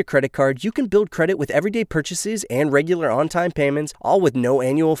Builder Visa Credit Card, you can build credit with everyday purchases and regular on-time payments, all with no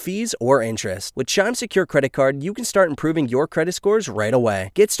annual fees or interest. With Chime Secured Credit Card, you can start improving your credit scores right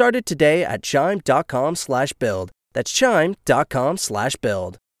away. Get started today at chime.com/build. That's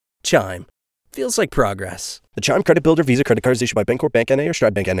chime.com/build. Chime. Feels like progress. The Chime Credit Builder Visa Credit Card is issued by Bancorp Bank N.A. or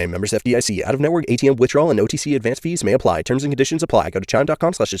Stride Bank N.A. Members FDIC. Out-of-network ATM withdrawal and OTC advance fees may apply. Terms and conditions apply. Go to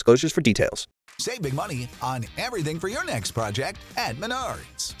chime.com/disclosures for details. Save big money on everything for your next project at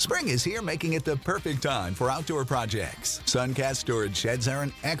Menards. Spring is here, making it the perfect time for outdoor projects. Suncast storage sheds are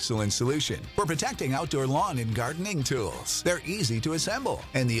an excellent solution for protecting outdoor lawn and gardening tools. They're easy to assemble,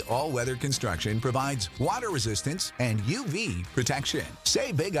 and the all-weather construction provides water resistance and UV protection.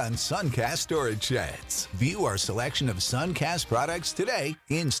 Save big on Suncast storage sheds. View our selection of Suncast products today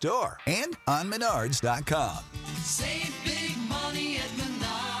in store and on Menards.com. Save